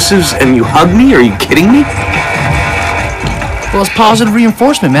explosives and you hug me? Are you kidding me? Well, it's positive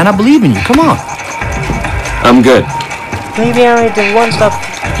reinforcement, man. I believe in you. Come on. I'm good. Maybe I only did one stuff.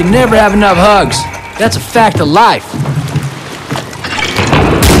 You can never have enough hugs. That's a fact of life.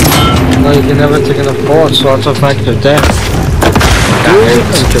 No, you can never take enough bullets, so it's a fact of death.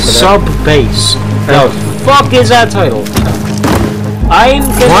 Sub-base. No. The fuck is that title? I'm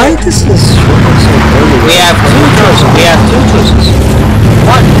gonna... Why does this work so early? We have two choices.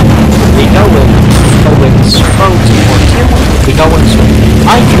 One, we go with Sprout or Tim. We go with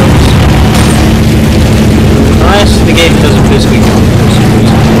I chose. The rest of the game doesn't physically go with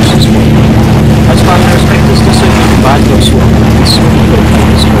swim. That's fine, I respect this decision, but I'd go swim.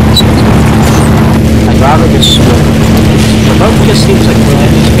 I'd rather just swim. The boat just seems like we're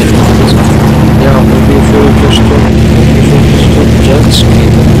just getting on this one. Yeah, maybe if we just took jet ski.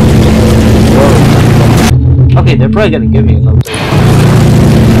 Okay, they're probably gonna give me an update.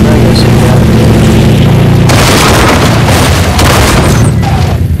 I'm not gonna say that.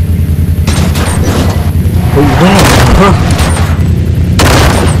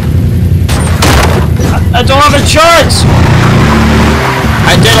 I don't have a chance!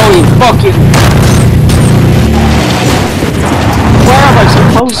 I did only fucking... Where am I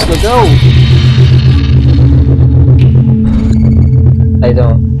supposed to go? I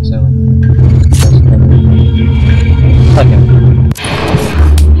don't, so... Okay.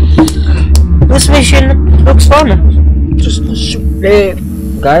 This mission looks fun. Just...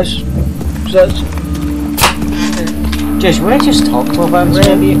 Guys? Josh, would I just talk to about this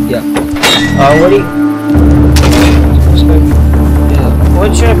maybe? Yeah. What do you... Yeah.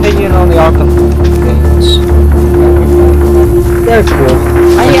 What's your opinion on the Arkham games? They're cool.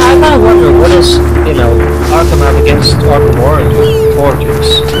 I kinda wonder what is, you know, Arkham have against Arkham Origins.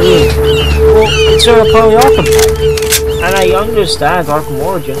 Well, it's a probably Arkham pack. And I understand Arkham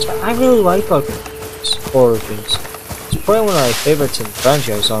Origins, but I really like Arkham Origins. It's probably one of my favorites in the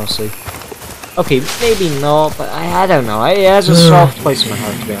franchise, honestly. Okay, maybe not, but I don't know. It has a soft place in my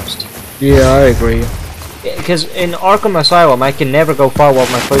heart, to be honest. Yeah, I agree. Because in Arkham Asylum, I can never go far while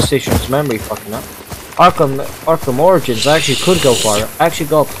my PlayStation's memory fucking up. Arkham Origins, I actually could go far. I actually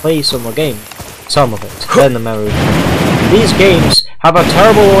got to play some more game. Some of it. Then the memory. These games have a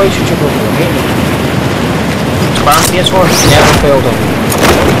terrible relationship with me. I hate them. But on PS4, never failed on me.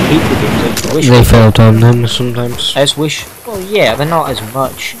 I hate the games. I wish They failed on them sometimes. I just wish. Well, yeah, but not as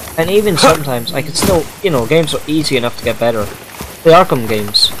much. And even sometimes, I could still, you know, games are easy enough to get better. The Arkham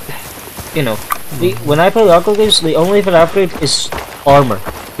games, you know, when I play Arkham games, the only thing I upgrade is armor,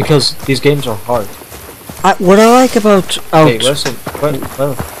 because these games are hard. What I like about Hey, listen.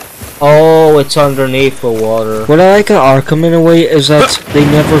 Oh, it's underneath the water. What I like at Arkham in a way is that they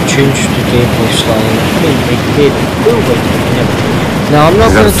never changed the gameplay style. I mean, they did do it, but they never did. Now I'm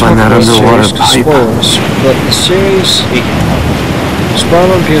not going to talk find that about the underwater series pipe. spoilers, but the series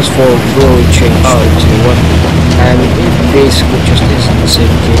Spider-Man PS4 really changed it, and it basically just isn't the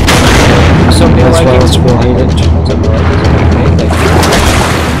same game. Some people That's like why it. it's well hated. Some people like it.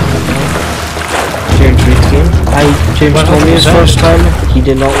 James beat the game. James told me his first time he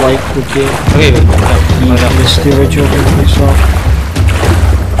did not like the game. Okay, wait, He missed the original game himself.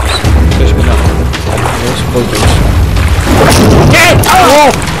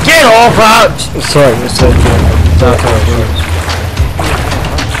 Get off out! Sorry, it's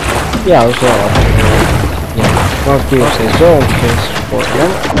yeah, I was wrong. Yeah, not Gabe says don't case for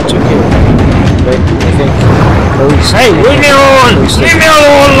them. It's okay. But I think at least Hey, leave me alone! Leave me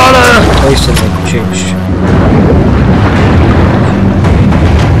alone, Lana! At least it might change.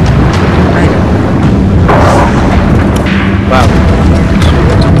 Wow.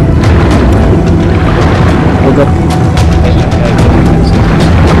 Hold up.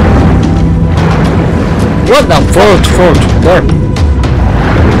 What the fort there?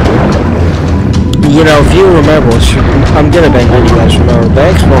 You know, if you remember, I'm gonna bet you guys remember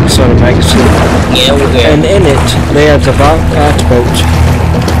the Xbox Center magazine. Yeah, we're good. And in it, they had the boat.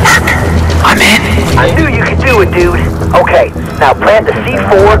 I'm in. I knew you could do it, dude. Okay, now plant the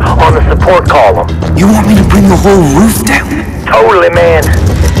C4 on the support column. You want me to bring the whole roof down? Totally, man.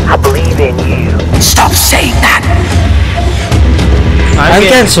 I believe in you. Stop saying that. I'm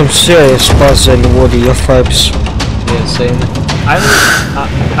getting some serious buzz in the Woody vibes. Yeah, same. I'm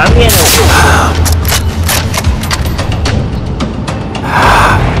getting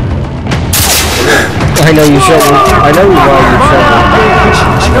I know you shot me. I know why you shot me.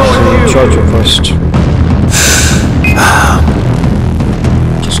 So charge it first.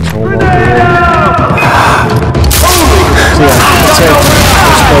 Just kill him over here. So yeah, it's like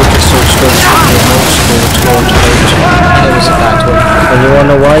this boat is so strange with the monster it's going to boat. It was a bad one. And you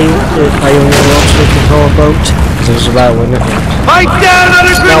wanna know why I only want to control a boat? Because there's a bad one in it. Fight down on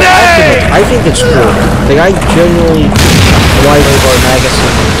a Now grenade! I think it's cool. Like I genuinely like our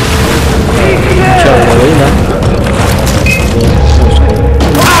magazine. Arena. Yeah, that's cool.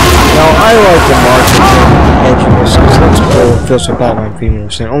 Now I like the marketing edginess because that's cool. It feels like Batman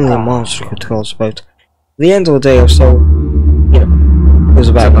females and only a monster could tell us about. At the end of the day, I'm so, you know, There's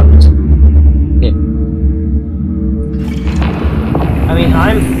a Batman. Yeah. I mean,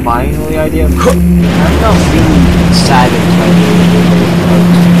 I'm fine with the idea. I'm not really saddened by the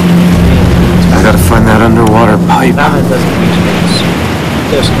I gotta find that underwater pipe. Batman doesn't use space.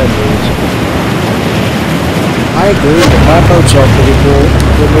 There's no reason. I agree, the Batman's are pretty cool.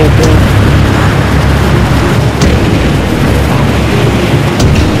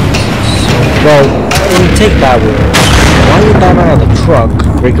 Well, take that wheel. Why are you Batman out of the truck?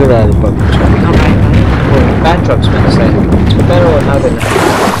 We're good at it, but Bad trucks, man. It's better than having, a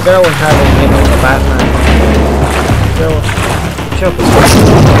Batman.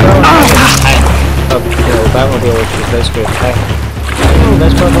 Batmobile, which is basically a tank.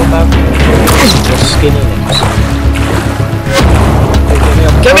 That's part of Batman. It's just skinniness.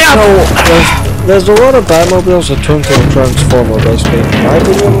 Get me up! There's a lot of Batmobiles that turn to a Transformer, basically. My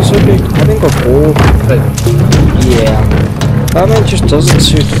opinion is okay. I think they're cool, but yeah. Batman just doesn't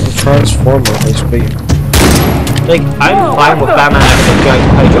suit a Transformer, basically. Like, I'm fine with Batman having a giant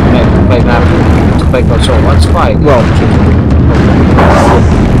hydro mech by Batman to fight Godzilla. That's fine. Well,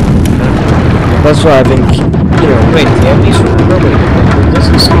 that's why I think, you know. Wait, the enemies from the building. This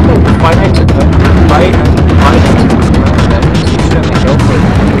is something finite.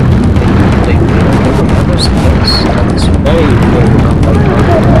 That's very weird.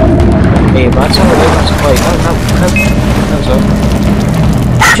 Hey, that's all it is.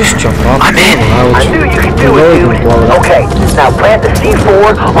 Just jump off. I'm in. I knew you could do it, dude. Okay, now plant the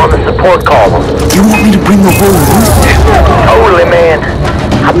C4 on the support column. You want me to bring the whole roof down? Totally, man.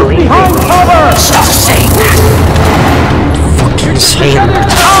 I believe it. Stop saying that. Fucking saying that.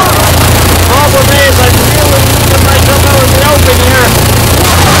 Problem is, I really need my jump out in the open here.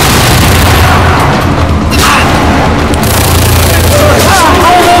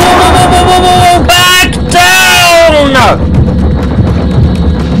 Back down!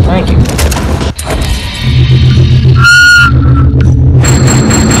 Thank you.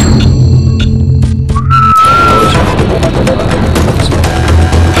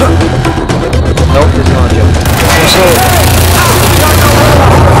 Nope, it's not a joke.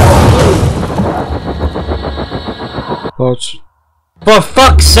 For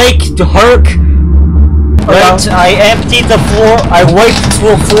fuck's sake, hurk! Right, I emptied the floor, I wiped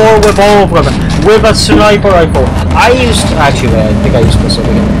the floor with all of them, with a sniper rifle. I think I used this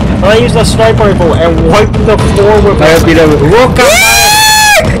again. I used a sniper rifle and wiped the floor with a sniper rifle. Look at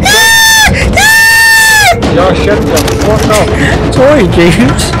that! You're shut the fuck up. Sorry,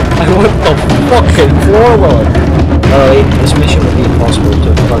 James. I wiped the fucking floor with it. Alright, this mission would be impossible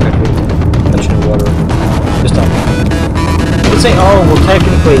to fucking touch the water. Just stop. You say, oh, well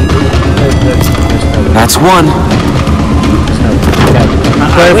technically, That's one.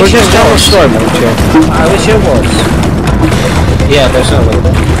 I wish it was. I wish it was. Yeah, there's no way.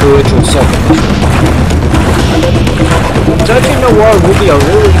 The original second mission. Touching the wall would be a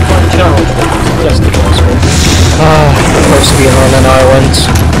really fun challenge, but just impossible. Supposed to be on an island.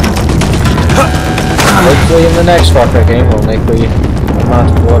 Hopefully in the next Fucker game we'll make the amount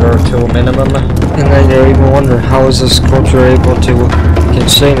of water to a minimum. And then you're even wondering how is this culture able to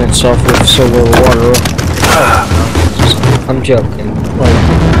contain itself with so little water? I'm joking.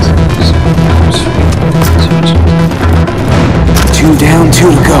 Two down,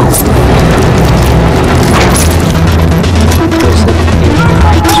 two to go.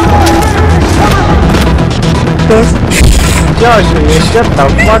 Josh, you shut the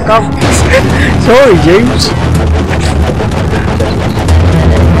fuck up. Sorry, James.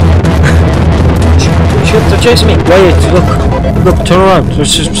 Shit, they're chasing me. Wait, look, turn around.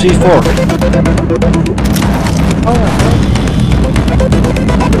 There's just C4.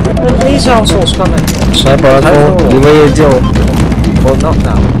 These assholes coming. Sniper rifle. You made a deal. Well, not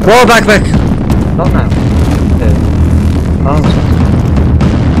now. Whoa, back. Not now.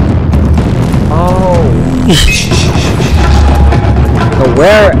 Oh. But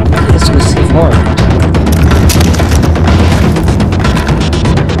where is the C4?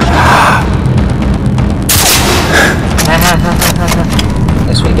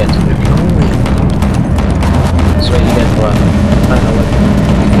 That's what you get. That's what you get for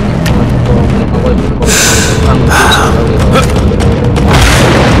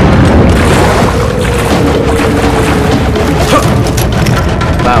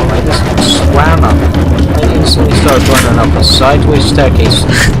Wow, I just swam up. I instantly started running up a sideways staircase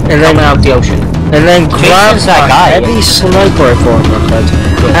and then out the ocean. And then grab that guy. heavy sniper rifle on my head.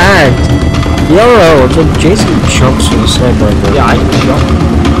 And yellow, Jason jumps with a sniper rifle. Yeah, I jump.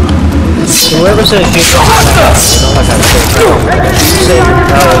 Whoever says you don't like that, say,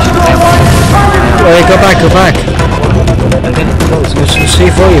 Wait, go back. I'm getting close. some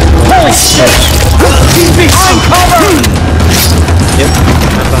C4 you can Holy shit! Keep me on cover! Yep,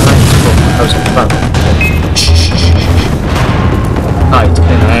 I'm behind you. I was in front. Right,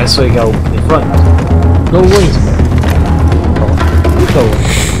 and so you go in front. No wait. Go.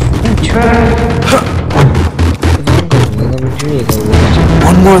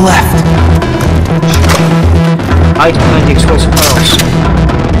 One more left. Hide behind the explosive barrels.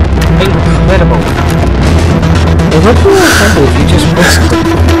 Incredible. Well, what will happen if you just missed it?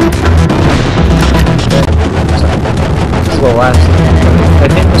 This is the last. I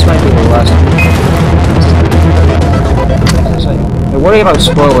think this might be the last. I worry about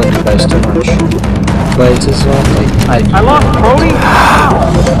spoiling you guys too much. But it's just I lost Brody!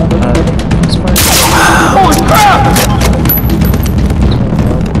 Holy crap!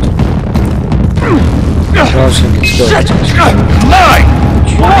 Shit! Mine!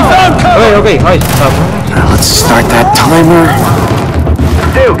 Okay, hi. Let's start that timer.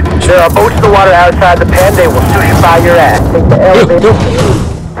 Dude, there are boats in the water outside the pen. They will sushify your ass. Take the elevator.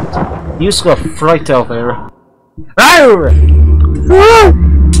 Use the flight elevator. Arr!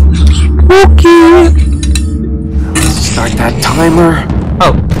 Start that timer.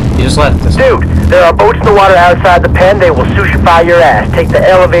 Oh, you just left us. Dude, there are boats in the water outside the pen. They will sushify your ass. Take the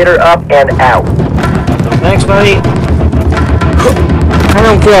elevator up and out. Thanks, buddy. I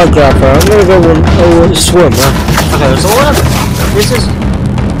don't feel like that, bro. I'm gonna go swim, huh? Okay, there's a lot of...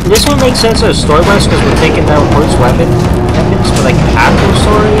 This one makes sense as a story-wise because we're taking down Hurk's weapons, but like after the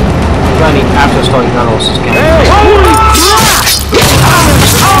story... I mean, after the story, none of us is counting.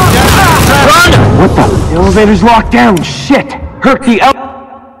 Run! What the? The elevator's locked down. Shit! Hurk the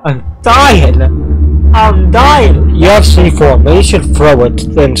I'm dying! I'm dying! You have C4. Maybe you should throw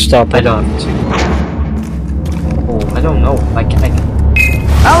it, then stop it. I don't have C4. Oh, I don't know.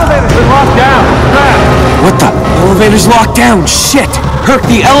 Elevator's been locked down! What the? The elevator's locked down. Shit! Hurk,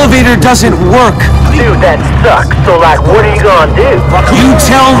 the elevator doesn't work. Dude, that sucks. So, like, what are you gonna do? You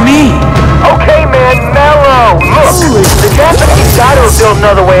tell me. Okay, man, mellow. Look, the Japanese gotta have built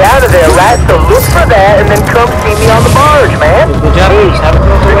another way out of there, right? So look for that and then come see me on the barge, man. The Japanese haven't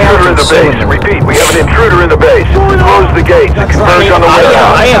built a way out Intruder in of the base. Repeat, we have an intruder in the base. Close the gates and converge on the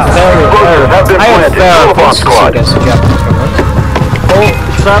warehouse. I have Explosives have been planted. Kill a bomb squad. against the Japanese government. Oh,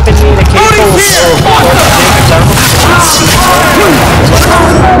 trapping me in a cave full of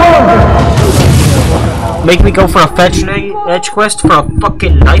Make me go for a fetch edge quest for a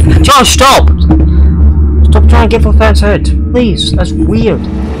fucking knife. John, stop! Stop trying to get for fence head. Please, that's weird.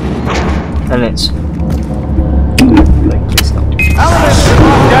 And it's... Like, please don't.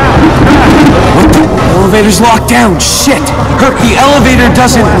 Elevator's locked down. Shit! Hurk, the elevator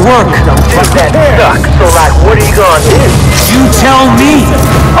doesn't work. Dude, that sucks. So, like, what are you gonna do? You tell me.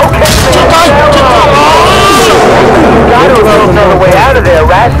 Okay, you gotta have built another way out of there,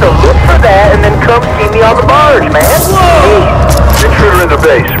 right? So look for that and then come see me on the barge, man. Intruder in the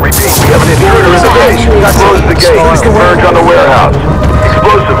base. Repeat, we have an intruder in the base. Close the gates and converge on the warehouse.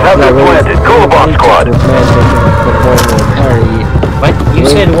 Explosives have been planted. Call a bomb squad. What? You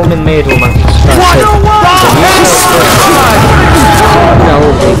said woman made woman. No,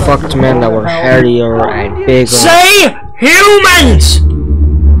 they fucked men that were hairier and bigger. Say humans!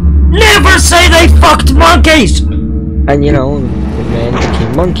 Never say they fucked monkeys! And you know, the men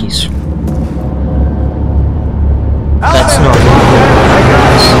became monkeys. That's not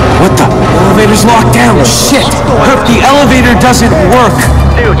What the? Elevator's locked down. Shit! Hurk, the elevator doesn't work.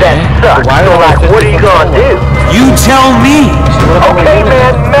 Dude, that sucks. So, like, what are you gonna do? You tell me. Okay,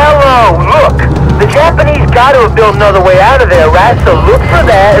 man, mellow. Look, the Japanese gotta have built another way out of there, right? So look for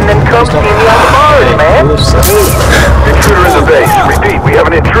that and then come see me on the barge, man. Intruder in the base. Repeat, we have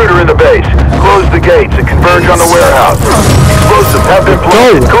an intruder in the base. Close the gates and converge on the warehouse. Explosives have been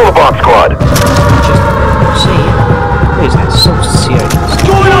planted. Call a bomb squad. See, please, that's so serious.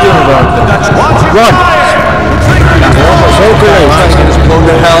 Run! So great!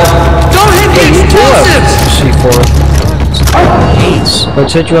 Don't hit the explosives! C4. Hates. But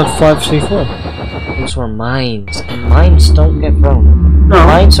said you had 5 C4. Those were mines. And mines don't get thrown. No.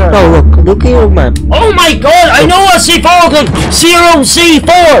 Mines are... No, look at your map. Oh my god, I know a C4 can... 0 C4!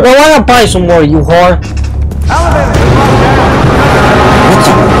 Well, why not buy some more, you whore? What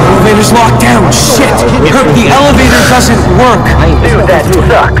the? Elevator's locked down. Shit! Hurk, the elevator doesn't work. Dude, that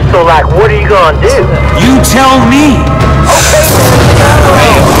sucks. So, like, what are you gonna do? You tell me.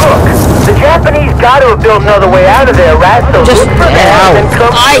 Okay, look, the Japanese gotta have built another way out of there, right? So Just look for that and then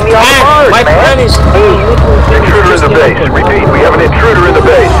come see me on the barge, My plan man. is... Intruder in the base. Repeat, we have an intruder in the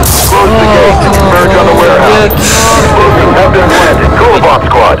base. Close the gates and converge on the warehouse. Explosives have been planted. Call a bomb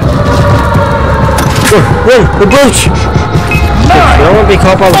squad. Wait, the bridge! You don't want to be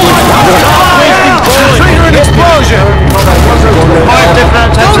caught by the police. Trigger an explosion!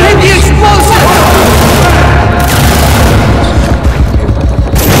 Don't hit the explosive!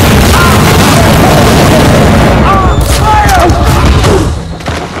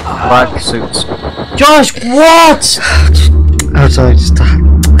 Black suits. Josh, what? I'm sorry, stop.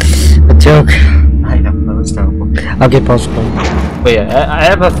 A joke. I know, that was terrible. I'll get possible. But yeah, I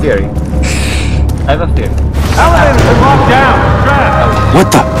have a theory. Elevators are locked down.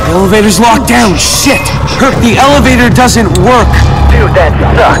 What the? The elevator's locked down. Shit! Hurk, the elevator doesn't work. Dude, that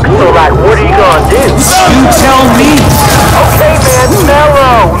sucks. So, like, what are you gonna do? You tell me. Okay, man,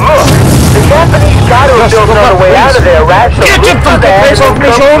 mellow. Look, the Japanese got to have built another way out of there, right? So Get your look for fucking that face and off my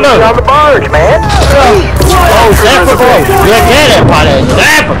come shoulder. see me on the barge, man. Oh, definitely. You get it, buddy.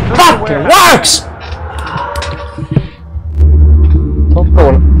 That fucking works. Stop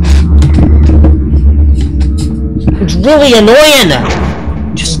going. It's really annoying.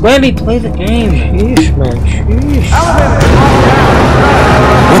 Just let me play the game. Sheesh, man, sheesh.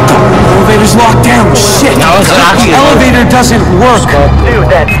 What the? The elevator's locked down. Shit! No, it's Hurk, not. the elevator doesn't work. Dude,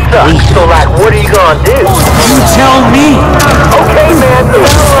 that sucks. So, like, what are you gonna do? You tell me. Okay, man,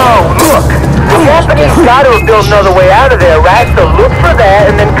 mellow. Look, the Japanese got to have built another way out of there, right? So look for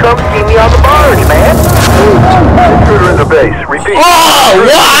that and then come see me on the barge, man. Intruder in the base. Repeat. Oh,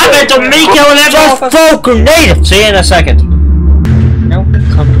 what happened to me killing that fucking native? See you in a second. No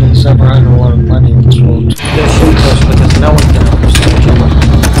company's ever had a lot of money in this world. This shit goes because no one can understand each other.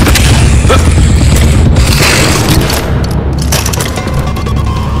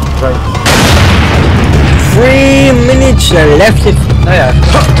 Right. 3 minutes left. Oh yeah,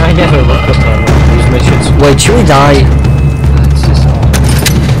 I never looked at these missions. Wait, should we die? It's just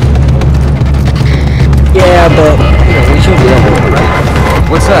Yeah, but you know, we should be able to, right?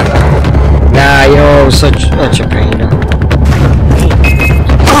 What's that? Nah, you know, it was such a pain.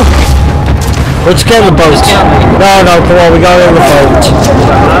 Let's get in the boat. No, come on, we gotta in the boat.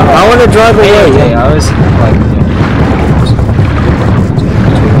 I wanna drive away. okay, I was like,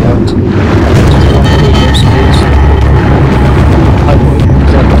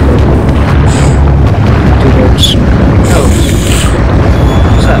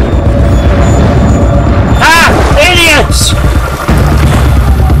 what's that? Ah! Idiots!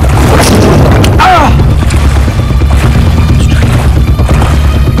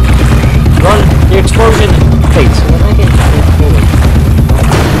 Run! The explosion! Wait, so when I get forward.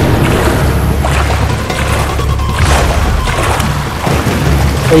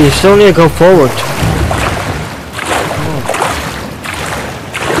 Hey, you still need to go forward.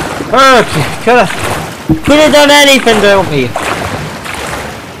 Could have done anything to help me.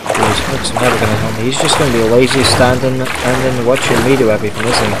 He's never gonna help me. He's just gonna be a lazy standing and then watching me do everything,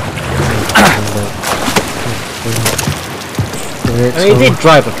 isn't he? I mean, he did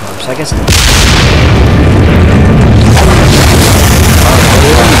drive a car, so I guess.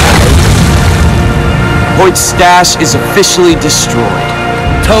 Hoyt's stash is officially destroyed.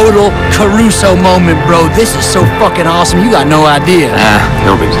 Total Caruso moment, bro. This is so fucking awesome. You got no idea.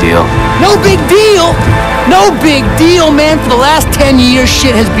 No big deal. No big deal. No big deal, man. For the last 10 years,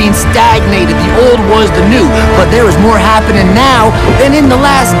 shit has been stagnated. The old was the new. But there is more happening now than in the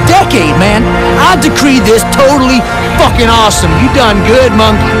last decade, man. I decree this totally fucking awesome. You done good,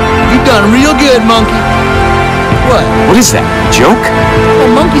 monkey. You done real good, monkey. What? What is that? A joke?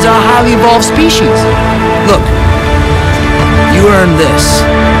 Well, monkeys are a highly evolved species. Look, you earned this.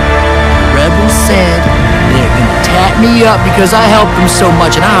 The rebels said they're gonna tap me up because I helped them so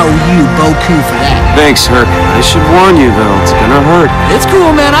much, and I owe you beaucoup for that. Thanks, Hurk. I should warn you, though. It's gonna hurt. It's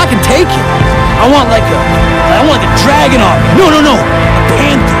cool, man. I can take it. I want like a dragon army. No. A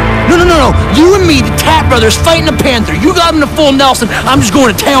panther. No. You and me, the Tap Brothers, fighting a panther. You got him to full Nelson. I'm just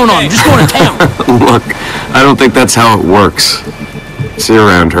going to town on him. Just going to town. Look, I don't think that's how it works. See you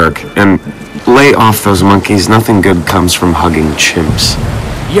around, Hurk. And lay off those monkeys. Nothing good comes from hugging chimps.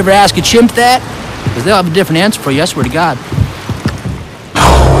 You ever ask a chimp that? Because they'll have a different answer for you, I swear to God.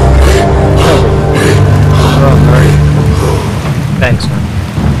 Thanks, man.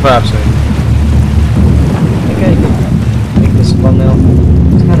 For absolutely. I think I can make this fun now.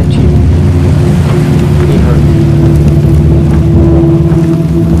 It's kind of cheap.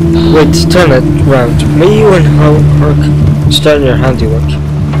 Wait, turn it round. Me, you, and Hurk starting your handiwork.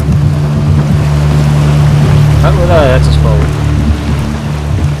 How would I have to forward?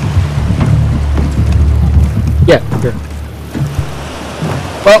 Yeah, here.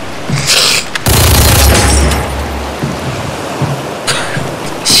 Well,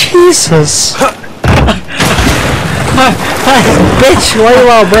 Jesus! Bitch, why you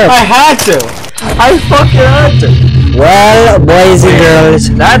out of breath? I had to! I fucking had to! Well, boys and girls,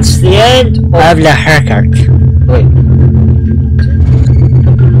 that's the end of the hurk. Wait.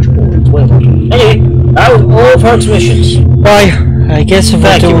 Anyway, that was all of Hurk's missions. Why? I guess if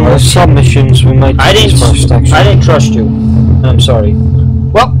we're doing some missions, we might do this first, actually. I didn't trust you. I'm sorry.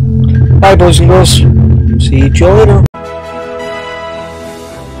 Well, bye boys and girls. See you later.